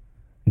know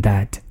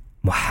that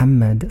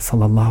Muhammad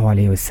sallallahu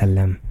alayhi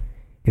wasallam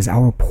is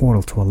our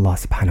portal to Allah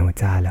subhanahu wa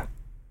ta'ala.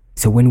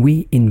 So when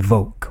we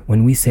invoke,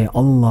 when we say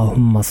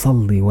Allahumma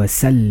salli wa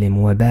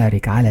sallim wa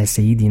barik ala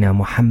Sayyidina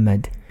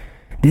Muhammad,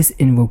 this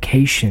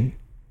invocation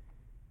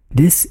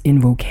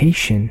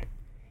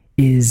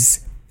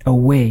is a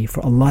way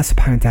for Allah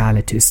subhanahu wa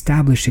ta'ala to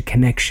establish a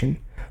connection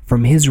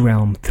from His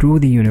realm through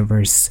the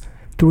universe,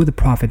 through the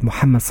Prophet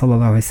Muhammad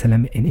sallallahu alaihi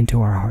wasallam, and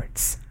into our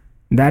hearts.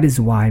 That is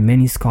why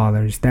many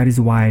scholars, that is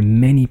why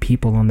many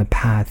people on the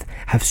path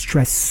have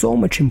stressed so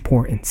much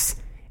importance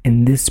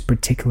in this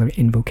particular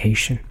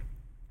invocation.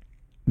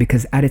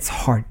 Because at its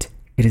heart,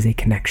 it is a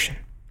connection.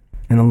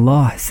 And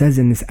Allah says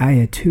in this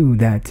ayah too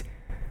that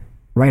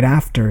right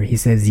after He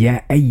says, Ya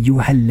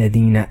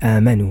ayyuhalladhina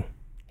amanu.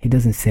 He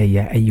doesn't say,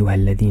 Ya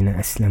ayyuhalladhina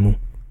aslamu.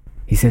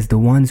 He says the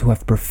ones who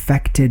have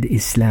perfected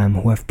Islam,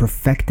 who have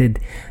perfected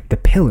the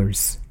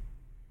pillars,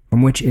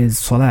 from which is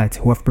salat,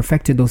 who have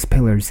perfected those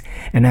pillars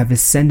and have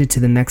ascended to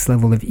the next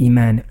level of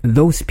iman,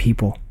 those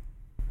people,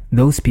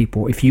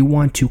 if you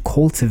want to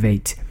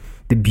cultivate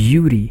the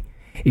beauty,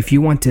 if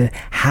you want to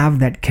have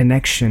that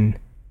connection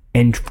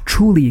and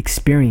truly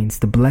experience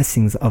the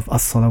blessings of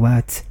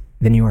as-salawat,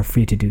 then you are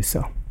free to do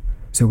so.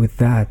 So with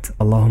that,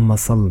 Allahumma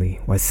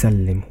salli wa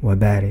sallim wa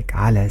barik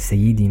ala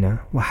Sayyidina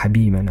wa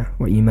Habibana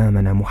wa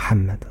Imamana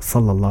Muhammad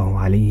sallallahu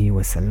alayhi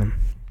wa sallam.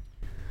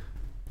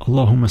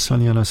 Allahumma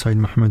salli ala Sayyid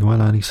Muhammad wa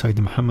ala ali Sayyid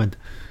Muhammad.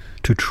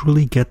 To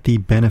truly get the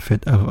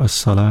benefit of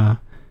as-salah,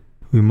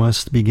 we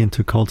must begin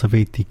to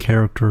cultivate the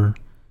character,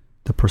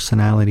 the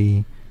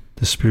personality,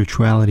 the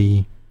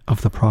spirituality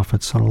of the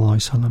Prophet sallallahu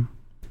alaihi wasallam.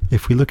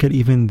 If we look at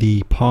even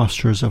the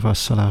postures of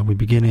as-salah, we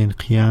begin in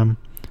qiyam,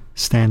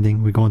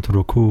 standing, we go into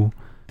ruku,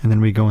 and then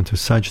we go into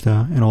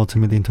sajda, and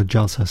ultimately into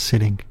jalsa,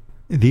 sitting.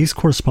 These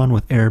correspond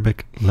with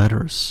Arabic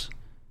letters.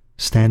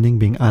 Standing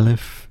being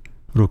alif,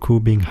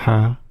 ruku being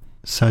ha,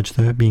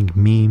 sajda being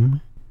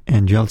mim,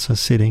 and jalsa,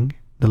 sitting,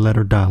 the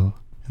letter dal.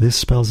 This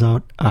spells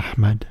out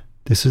Ahmad.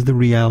 This is the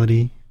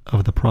reality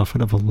of the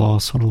Prophet of Allah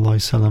sallallahu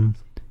alaihi wasallam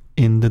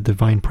in the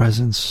divine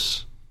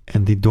presence.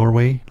 And the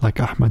doorway, like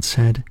Ahmad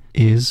said,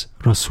 is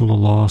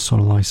Rasulullah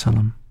sallallahu alaihi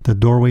wasallam. The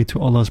doorway to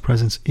Allah's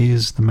presence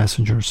is the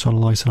Messenger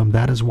Sallallahu Alaihi Wasallam.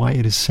 That is why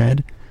it is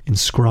said,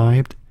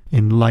 inscribed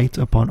in light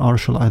upon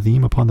Arsh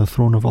al-Azim, upon the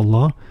throne of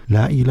Allah,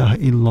 La ilaha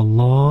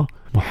illallah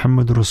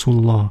Muhammad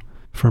Rasulullah,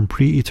 from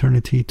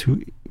pre-eternity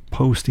to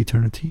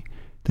post-eternity.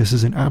 This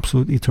is an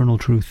absolute eternal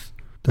truth.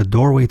 The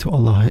doorway to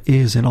Allah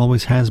is and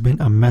always has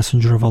been a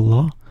messenger of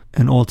Allah,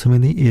 and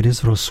ultimately it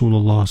is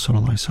Rasulullah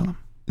Sallallahu Alaihi Wasallam.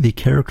 The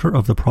character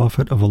of the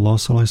Prophet of Allah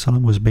Sallallahu Alaihi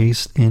Wasallam was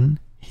based in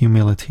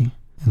humility,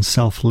 in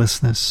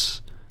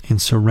selflessness, in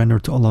surrender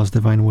to Allah's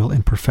divine will,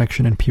 in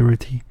perfection and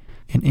purity,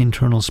 in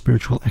internal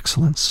spiritual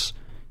excellence,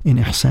 in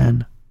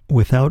ihsan.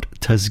 Without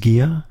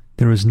tazkiyah,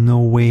 there is no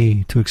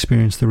way to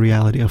experience the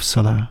reality of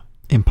salah.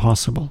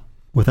 Impossible.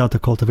 Without the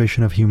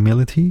cultivation of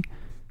humility,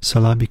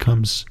 salah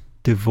becomes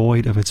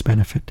devoid of its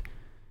benefit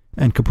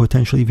and could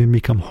potentially even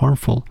become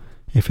harmful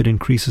if it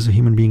increases a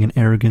human being in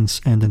arrogance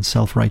and in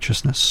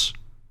self-righteousness.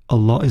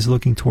 Allah is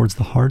looking towards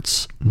the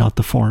hearts, not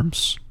the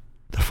forms.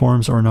 The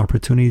forms are an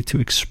opportunity to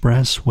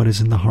express what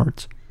is in the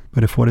heart.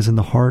 But if what is in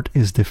the heart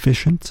is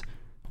deficient,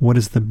 what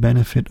is the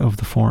benefit of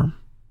the form?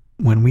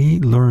 When we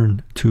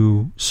learn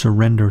to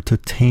surrender, to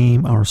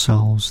tame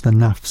ourselves, the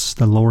nafs,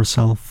 the lower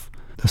self,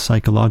 the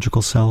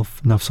psychological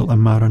self, nafs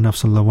al-ammara,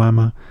 nafs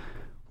al-lawama,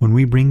 when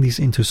we bring these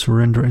into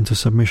surrender, into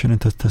submission,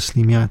 into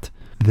taslimiyat,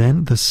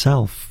 then the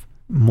self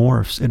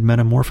morphs, it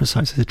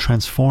metamorphosizes, it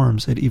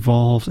transforms, it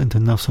evolves into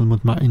nafs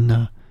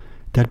al-mutma'inna.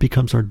 That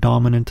becomes our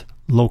dominant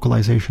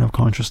localization of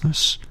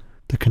consciousness,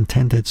 the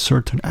contented,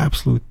 certain,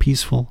 absolute,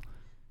 peaceful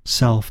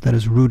self that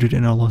is rooted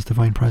in Allah's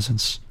divine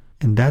presence.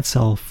 And that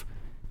self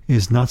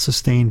is not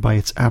sustained by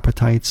its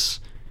appetites,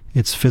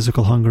 its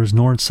physical hungers,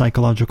 nor its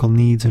psychological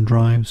needs and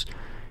drives.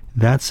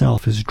 That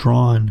self is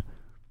drawn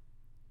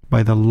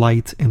by the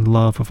light and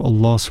love of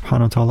Allah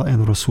subhanahu wa ta'ala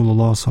and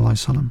Rasulullah sallallahu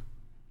alaihi wasallam.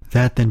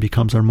 That then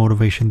becomes our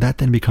motivation. That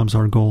then becomes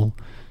our goal.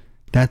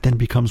 That then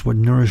becomes what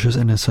nourishes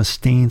and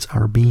sustains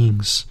our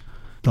beings.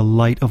 The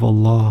light of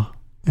Allah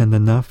and the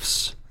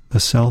nafs, the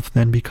self,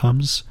 then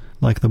becomes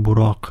like the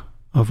buraq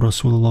of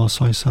Rasulullah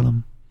sallallahu alaihi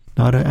wasallam.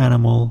 Not an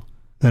animal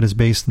that is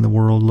based in the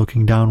world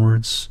looking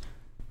downwards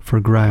for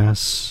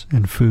grass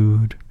and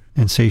food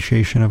and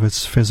satiation of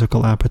its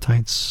physical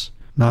appetites.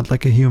 Not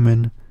like a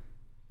human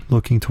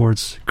looking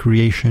towards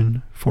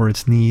creation for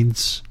its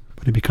needs,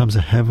 but it becomes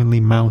a heavenly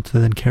mount that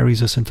then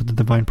carries us into the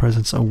divine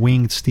presence, a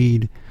winged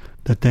steed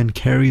that then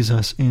carries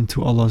us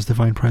into Allah's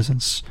divine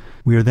presence.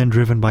 We are then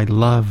driven by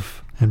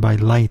love and by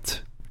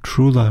light,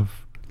 true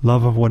love,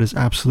 love of what is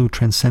absolute,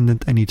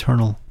 transcendent, and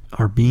eternal.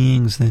 Our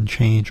beings then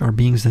change, our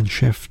beings then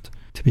shift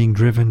to being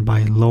driven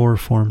by lower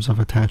forms of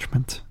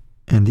attachment.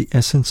 And the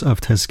essence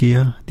of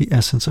tazkiyah, the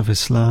essence of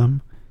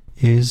Islam,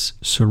 is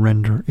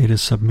surrender, it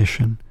is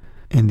submission.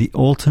 And the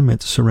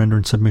ultimate surrender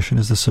and submission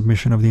is the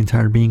submission of the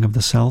entire being of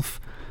the self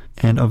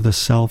and of the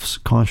self's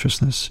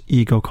consciousness,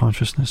 ego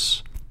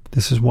consciousness.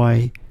 This is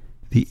why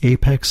the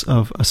apex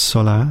of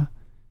as-salah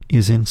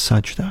is in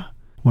sajda,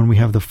 when we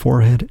have the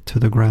forehead to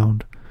the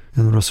ground.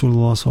 And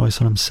Rasulullah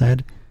ﷺ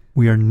said,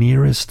 we are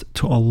nearest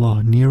to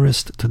Allah,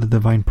 nearest to the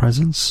divine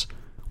presence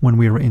when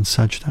we are in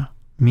sajda,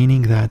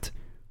 meaning that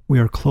we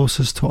are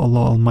closest to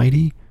Allah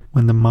Almighty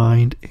when the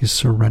mind is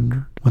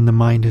surrendered, when the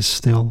mind is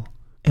still.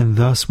 And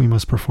thus we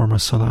must perform a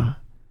salah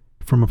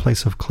from a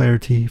place of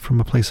clarity, from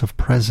a place of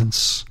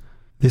presence.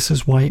 This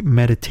is why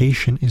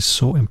meditation is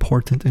so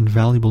important and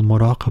valuable,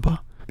 muraqabah,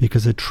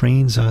 because it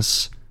trains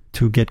us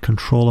to get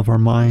control of our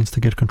minds, to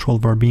get control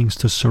of our beings,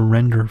 to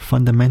surrender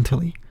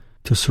fundamentally,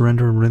 to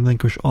surrender and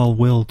relinquish all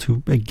will,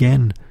 to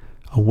again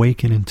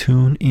awaken and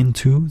tune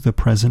into the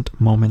present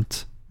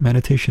moment.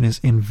 Meditation is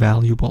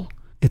invaluable.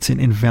 It's an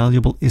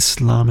invaluable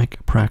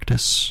Islamic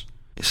practice,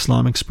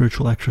 Islamic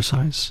spiritual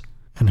exercise.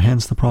 And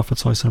hence the Prophet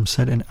ﷺ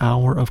said, an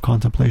hour of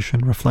contemplation,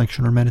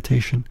 reflection, or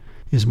meditation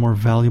is more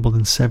valuable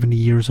than 70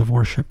 years of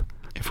worship.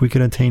 If we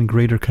could attain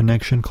greater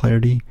connection,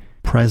 clarity,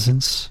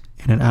 presence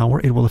in an hour,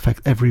 it will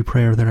affect every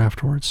prayer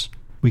thereafterwards.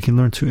 We can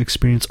learn to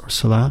experience our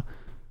salah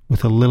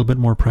with a little bit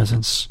more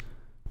presence,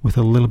 with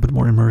a little bit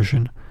more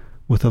immersion,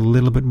 with a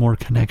little bit more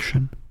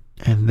connection.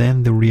 And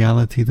then the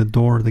reality, the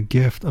door, the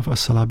gift of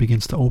as-salah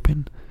begins to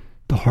open.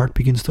 The heart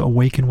begins to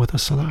awaken with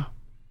as-salah.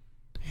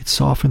 It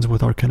softens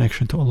with our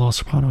connection to Allah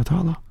subhanahu wa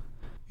ta'ala.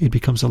 It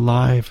becomes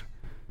alive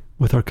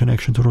with our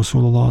connection to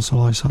Rasulullah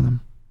sallallahu alaihi wasallam.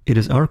 It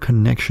is our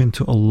connection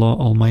to Allah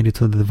Almighty,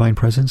 to the divine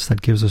presence,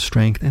 that gives us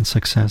strength and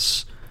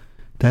success.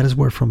 That is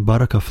where from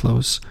barakah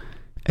flows.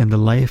 And the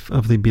life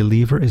of the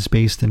believer is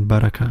based in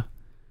barakah.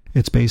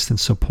 It's based in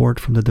support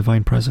from the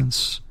divine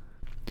presence.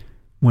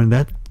 When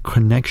that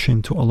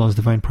connection to Allah's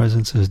divine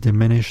presence is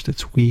diminished,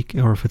 it's weak,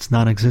 or if it's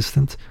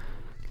non-existent,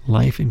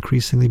 life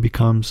increasingly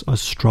becomes a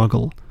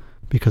struggle,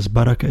 because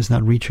barakah is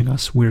not reaching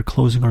us. We're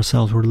closing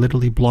ourselves, we're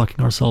literally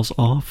blocking ourselves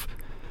off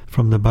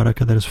from the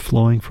barakah that is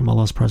flowing from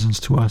Allah's presence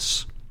to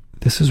us.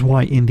 This is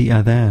why in the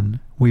adhan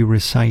we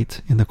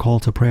recite in the call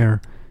to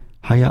prayer,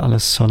 Hayya ala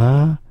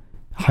salah,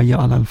 Hayya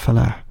ala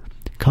falah.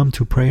 Come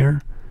to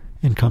prayer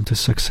and come to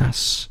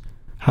success.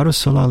 How does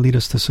salah lead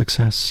us to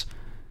success?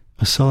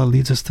 A salah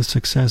leads us to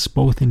success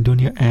both in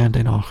dunya and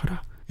in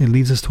akhirah. It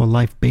leads us to a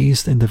life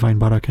based in divine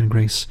barakah and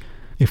grace.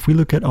 If we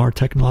look at our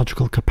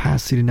technological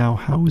capacity now,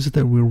 how is it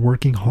that we're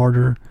working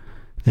harder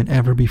than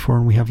ever before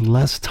and we have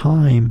less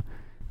time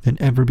than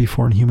ever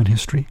before in human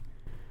history?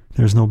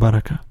 There's no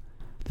barakah.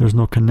 There's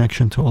no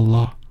connection to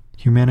Allah.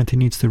 Humanity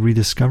needs to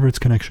rediscover its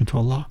connection to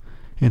Allah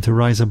and to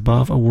rise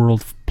above a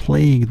world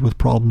plagued with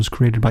problems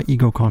created by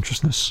ego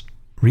consciousness.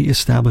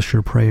 Re-establish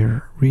your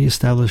prayer.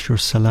 Re-establish your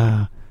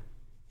salah.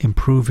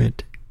 Improve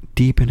it.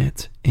 Deepen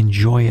it.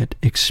 Enjoy it.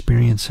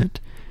 Experience it.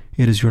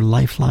 It is your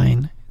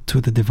lifeline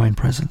to the divine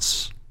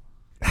presence.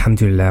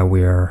 Alhamdulillah,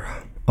 we are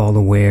all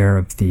aware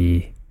of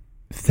the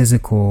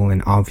physical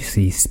and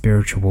obviously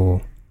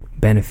spiritual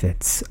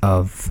benefits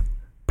of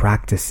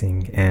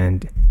practicing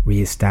and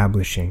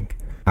re-establishing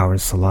our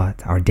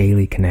salat, our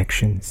daily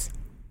connections.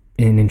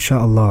 And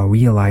inshallah,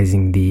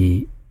 realizing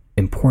the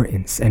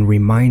importance and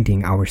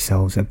reminding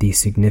ourselves of the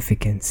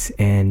significance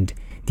and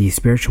the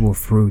spiritual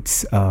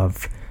fruits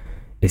of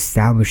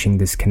establishing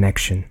this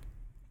connection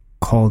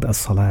called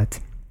as-salat,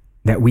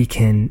 that we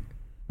can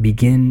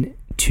begin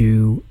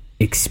to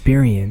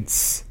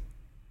experience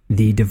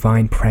the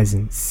divine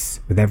presence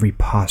with every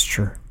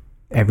posture,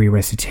 every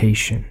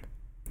recitation,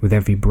 with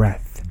every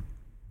breath.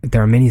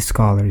 There are many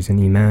scholars and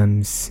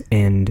imams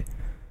and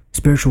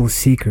spiritual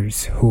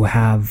seekers who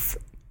have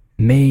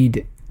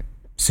made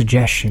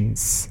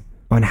suggestions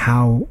on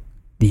how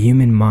the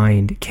human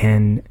mind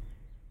can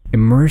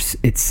immerse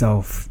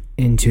itself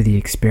into the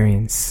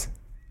experience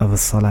of a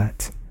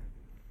salat.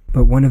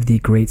 But one of the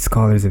great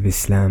scholars of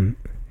Islam,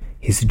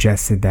 he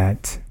suggested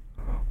that,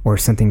 or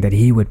something that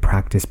he would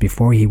practice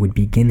before he would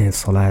begin his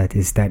salat,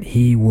 is that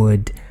he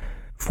would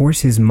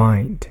force his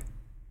mind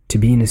to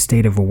be in a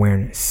state of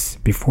awareness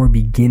before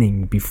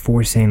beginning,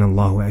 before saying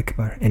Allahu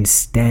Akbar and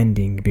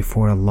standing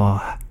before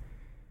Allah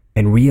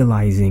and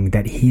realizing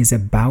that he is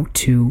about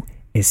to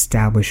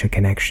establish a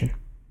connection.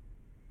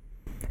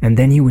 And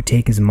then he would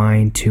take his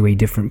mind to a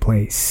different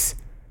place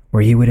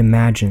where he would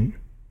imagine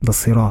the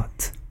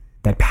sirat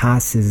that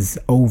passes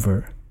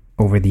over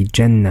the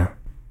Jannah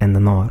and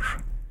the Nar.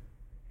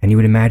 And he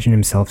would imagine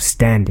himself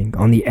standing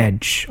on the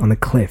edge, on the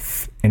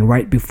cliff, and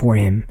right before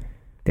him,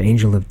 the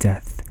angel of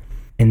death.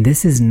 And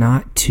this is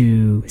not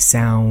to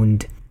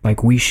sound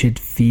like we should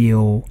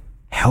feel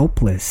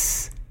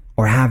helpless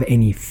or have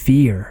any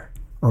fear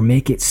or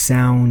make it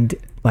sound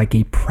like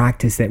a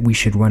practice that we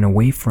should run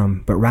away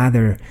from, but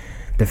rather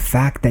the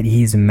fact that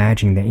he is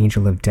imagining the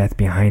angel of death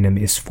behind him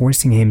is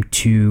forcing him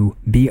to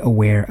be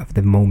aware of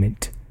the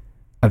moment,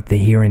 of the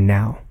here and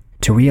now,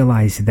 to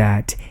realize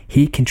that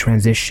he can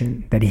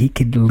transition, that he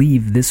could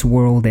leave this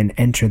world and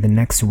enter the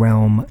next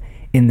realm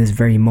in this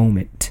very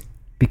moment.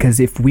 Because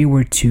if we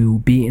were to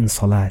be in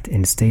salat,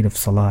 in a state of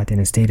salat, in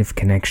a state of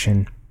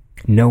connection,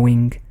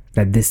 knowing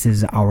that this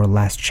is our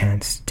last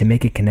chance to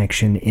make a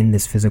connection in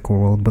this physical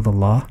world with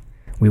Allah,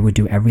 we would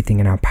do everything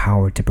in our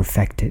power to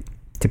perfect it,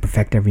 to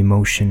perfect every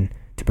motion,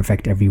 to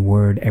perfect every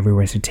word, every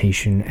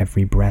recitation,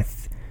 every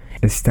breath.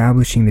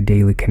 Establishing the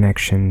daily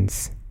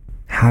connections,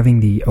 having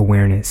the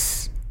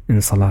awareness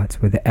in salat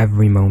with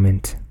every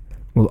moment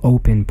will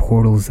open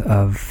portals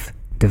of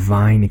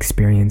divine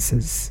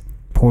experiences,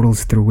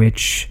 portals through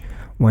which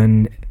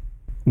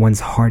one's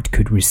heart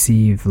could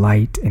receive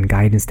light and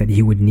guidance that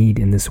he would need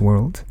in this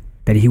world,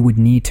 that he would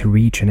need to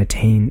reach and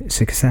attain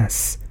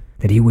success,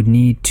 that he would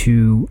need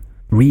to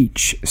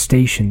reach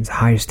stations,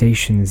 higher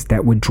stations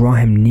that would draw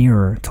him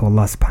nearer to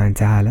Allah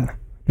subhanahu wa ta'ala,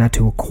 not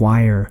to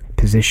acquire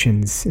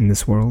positions in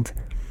this world.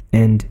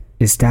 And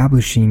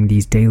establishing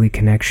these daily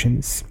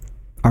connections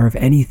are of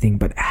anything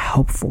but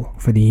helpful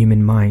for the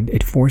human mind.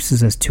 It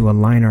forces us to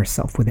align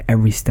ourselves with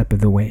every step of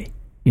the way.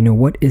 You know,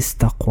 what is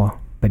taqwa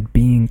but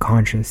being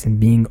conscious and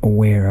being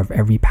aware of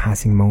every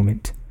passing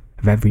moment,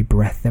 of every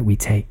breath that we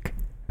take,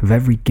 of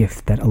every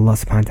gift that Allah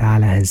subhanahu wa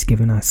ta'ala has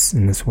given us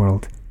in this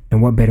world?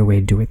 And what better way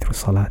to do it through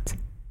salat?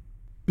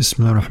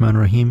 Bismillah ar-Rahman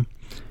ar-Rahim.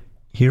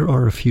 Here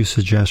are a few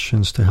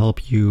suggestions to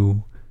help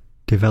you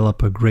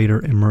develop a greater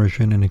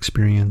immersion and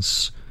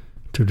experience,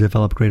 to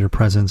develop greater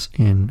presence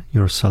in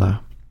your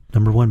salah.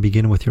 Number one,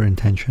 begin with your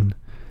intention.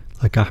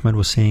 Like Ahmed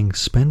was saying,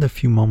 spend a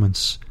few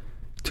moments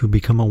to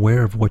become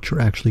aware of what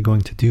you're actually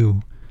going to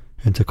do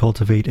and to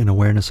cultivate an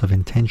awareness of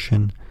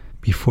intention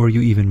before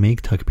you even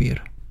make takbir.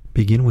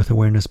 Begin with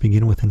awareness,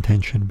 begin with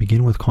intention,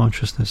 begin with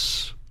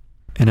consciousness.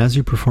 And as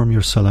you perform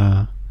your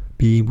salah,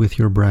 be with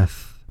your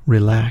breath,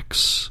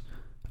 relax,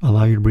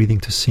 allow your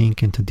breathing to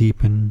sink and to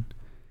deepen,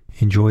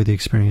 enjoy the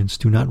experience.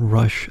 Do not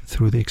rush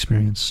through the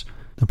experience.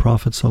 The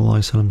Prophet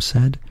ﷺ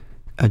said,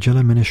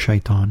 Ajala min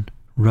ash-shaytan.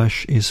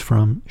 Rush is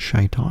from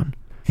shaitan.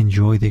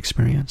 Enjoy the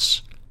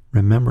experience.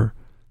 Remember,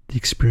 the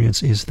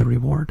experience is the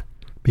reward.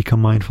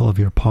 Become mindful of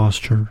your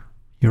posture,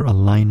 your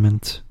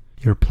alignment,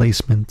 your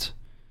placement.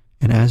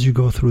 And as you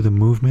go through the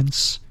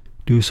movements,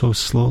 do so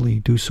slowly,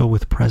 do so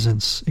with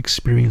presence,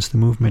 experience the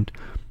movement.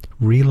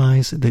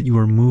 Realize that you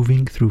are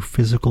moving through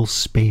physical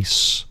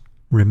space.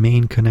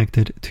 Remain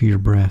connected to your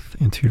breath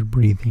and to your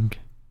breathing.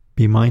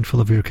 Be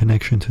mindful of your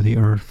connection to the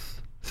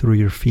earth through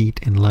your feet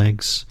and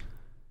legs.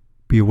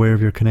 Be aware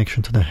of your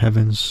connection to the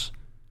heavens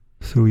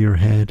through your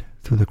head,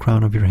 through the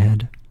crown of your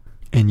head,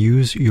 and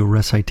use your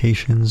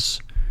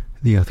recitations,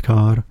 the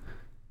adhkar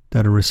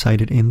that are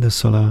recited in the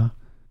salah,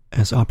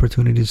 as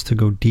opportunities to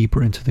go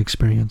deeper into the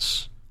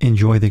experience.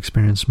 Enjoy the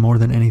experience. More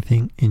than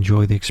anything,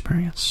 enjoy the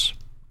experience.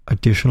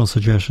 Additional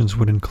suggestions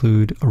would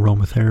include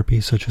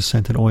aromatherapy such as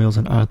scented oils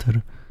and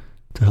attar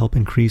to help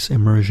increase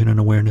immersion and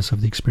awareness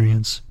of the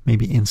experience,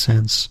 maybe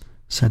incense,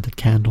 scented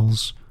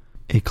candles,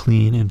 a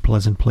clean and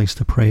pleasant place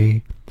to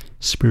pray,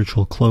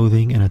 spiritual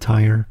clothing and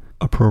attire,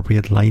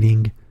 appropriate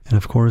lighting, and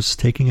of course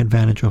taking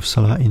advantage of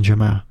salah in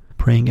jama'ah,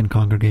 praying in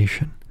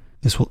congregation.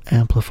 This will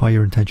amplify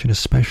your intention,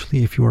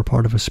 especially if you are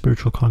part of a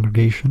spiritual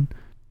congregation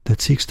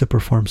that seeks to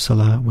perform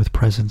salah with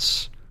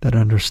presence, that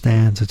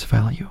understands its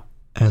value.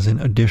 As an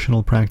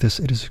additional practice,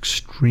 it is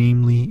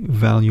extremely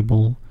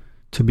valuable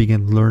to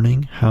begin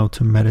learning how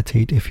to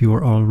meditate if you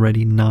are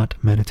already not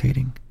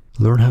meditating.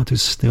 Learn how to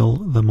still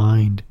the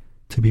mind,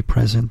 to be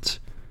present,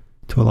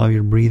 to allow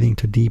your breathing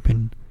to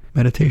deepen.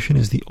 Meditation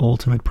is the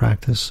ultimate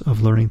practice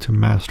of learning to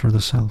master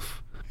the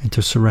self and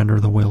to surrender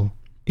the will.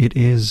 It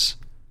is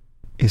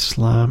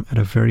Islam at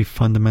a very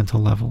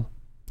fundamental level.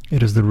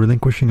 It is the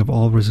relinquishing of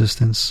all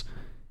resistance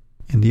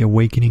and the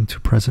awakening to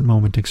present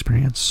moment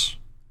experience.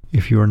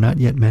 If you are not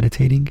yet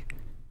meditating,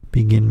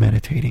 begin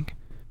meditating.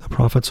 The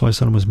Prophet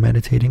ﷺ was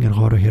meditating at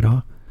Ghar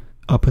Hira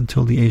up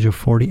until the age of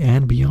 40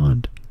 and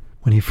beyond,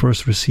 when he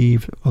first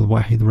received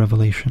al-Wahy, the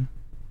revelation.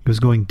 He was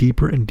going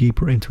deeper and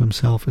deeper into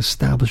himself,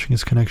 establishing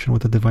his connection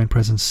with the Divine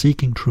Presence,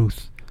 seeking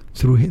truth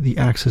through the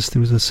access,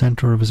 through the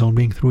center of his own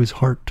being, through his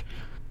heart.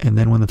 And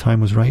then when the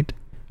time was right,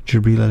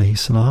 Jibreel alayhi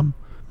salam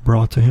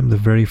brought to him the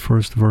very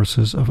first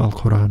verses of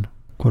Al-Quran,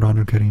 Quran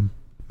al-Kareem.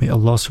 May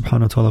Allah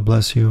subhanahu wa ta'ala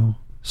bless you,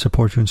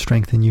 support you and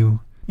strengthen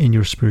you in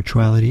your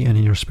spirituality and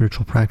in your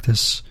spiritual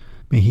practice.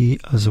 May He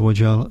Azza wa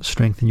Jal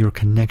strengthen your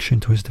connection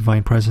to His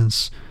Divine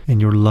Presence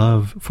and your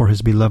love for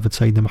His beloved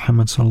Sayyidina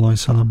Muhammad sallallahu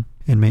alaihi wasallam.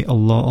 And may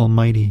Allah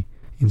Almighty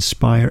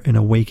inspire and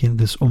awaken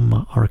this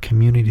ummah, our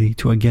community,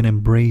 to again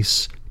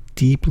embrace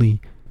deeply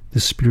the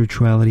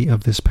spirituality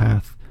of this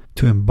path,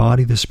 to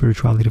embody the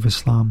spirituality of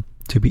Islam,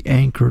 to be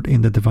anchored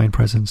in the Divine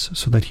Presence,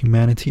 so that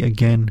humanity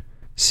again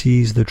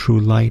sees the true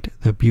light,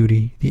 the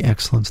beauty, the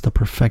excellence, the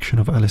perfection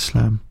of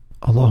Al-Islam.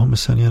 Allahumma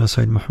salli ala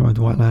Sayyid Muhammad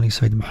wa ala ali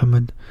Sayyid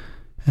Muhammad.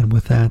 And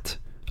with that,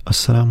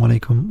 Assalamu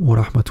alaikum wa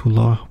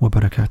rahmatullah wa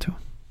barakatuh.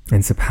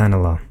 And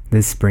subhanAllah,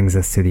 this brings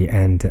us to the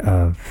end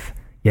of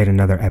yet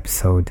another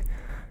episode.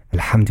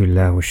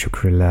 Alhamdulillah wa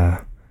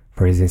shukrullah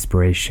for His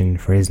inspiration,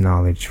 for His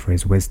knowledge, for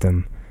His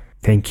wisdom.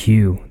 Thank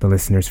you, the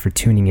listeners, for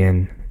tuning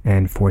in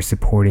and for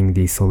supporting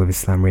the Soul of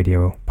Islam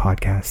Radio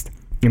podcast.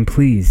 And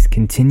please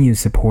continue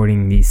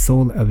supporting the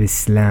Soul of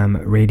Islam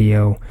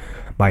Radio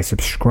by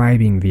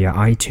subscribing via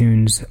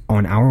iTunes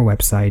on our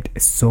website,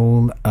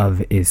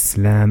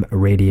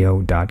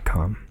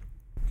 soulofislamradio.com.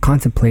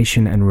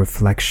 Contemplation and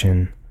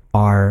reflection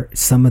are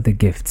some of the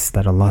gifts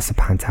that Allah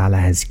subhanahu wa ta'ala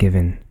has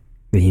given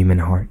the human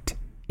heart.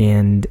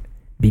 And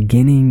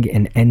beginning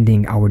and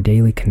ending our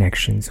daily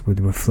connections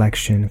with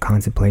reflection,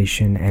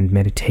 contemplation, and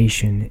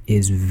meditation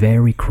is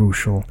very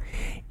crucial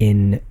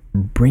in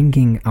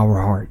bringing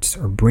our hearts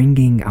or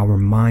bringing our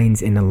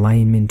minds in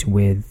alignment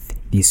with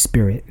the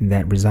spirit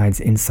that resides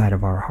inside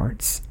of our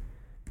hearts.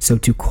 So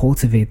to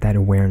cultivate that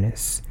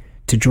awareness,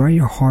 to draw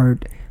your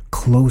heart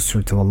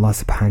closer to Allah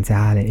subhanahu wa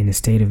ta'ala in a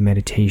state of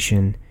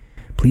meditation,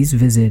 please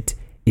visit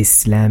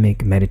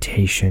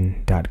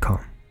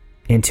islamicmeditation.com.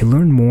 And to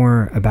learn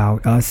more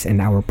about us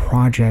and our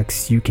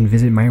projects, you can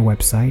visit my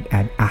website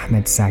at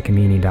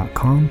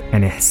ahmedsakamini.com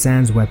and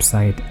Ihsan's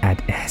website at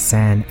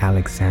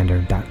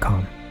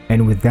ihsanalexander.com.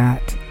 And with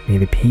that, may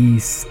the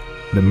peace,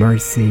 the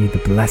mercy, the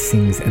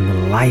blessings, and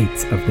the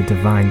light of the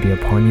divine be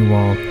upon you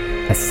all.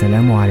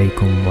 Assalamu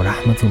alaikum wa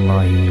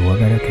rahmatullahi wa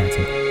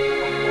barakatuh.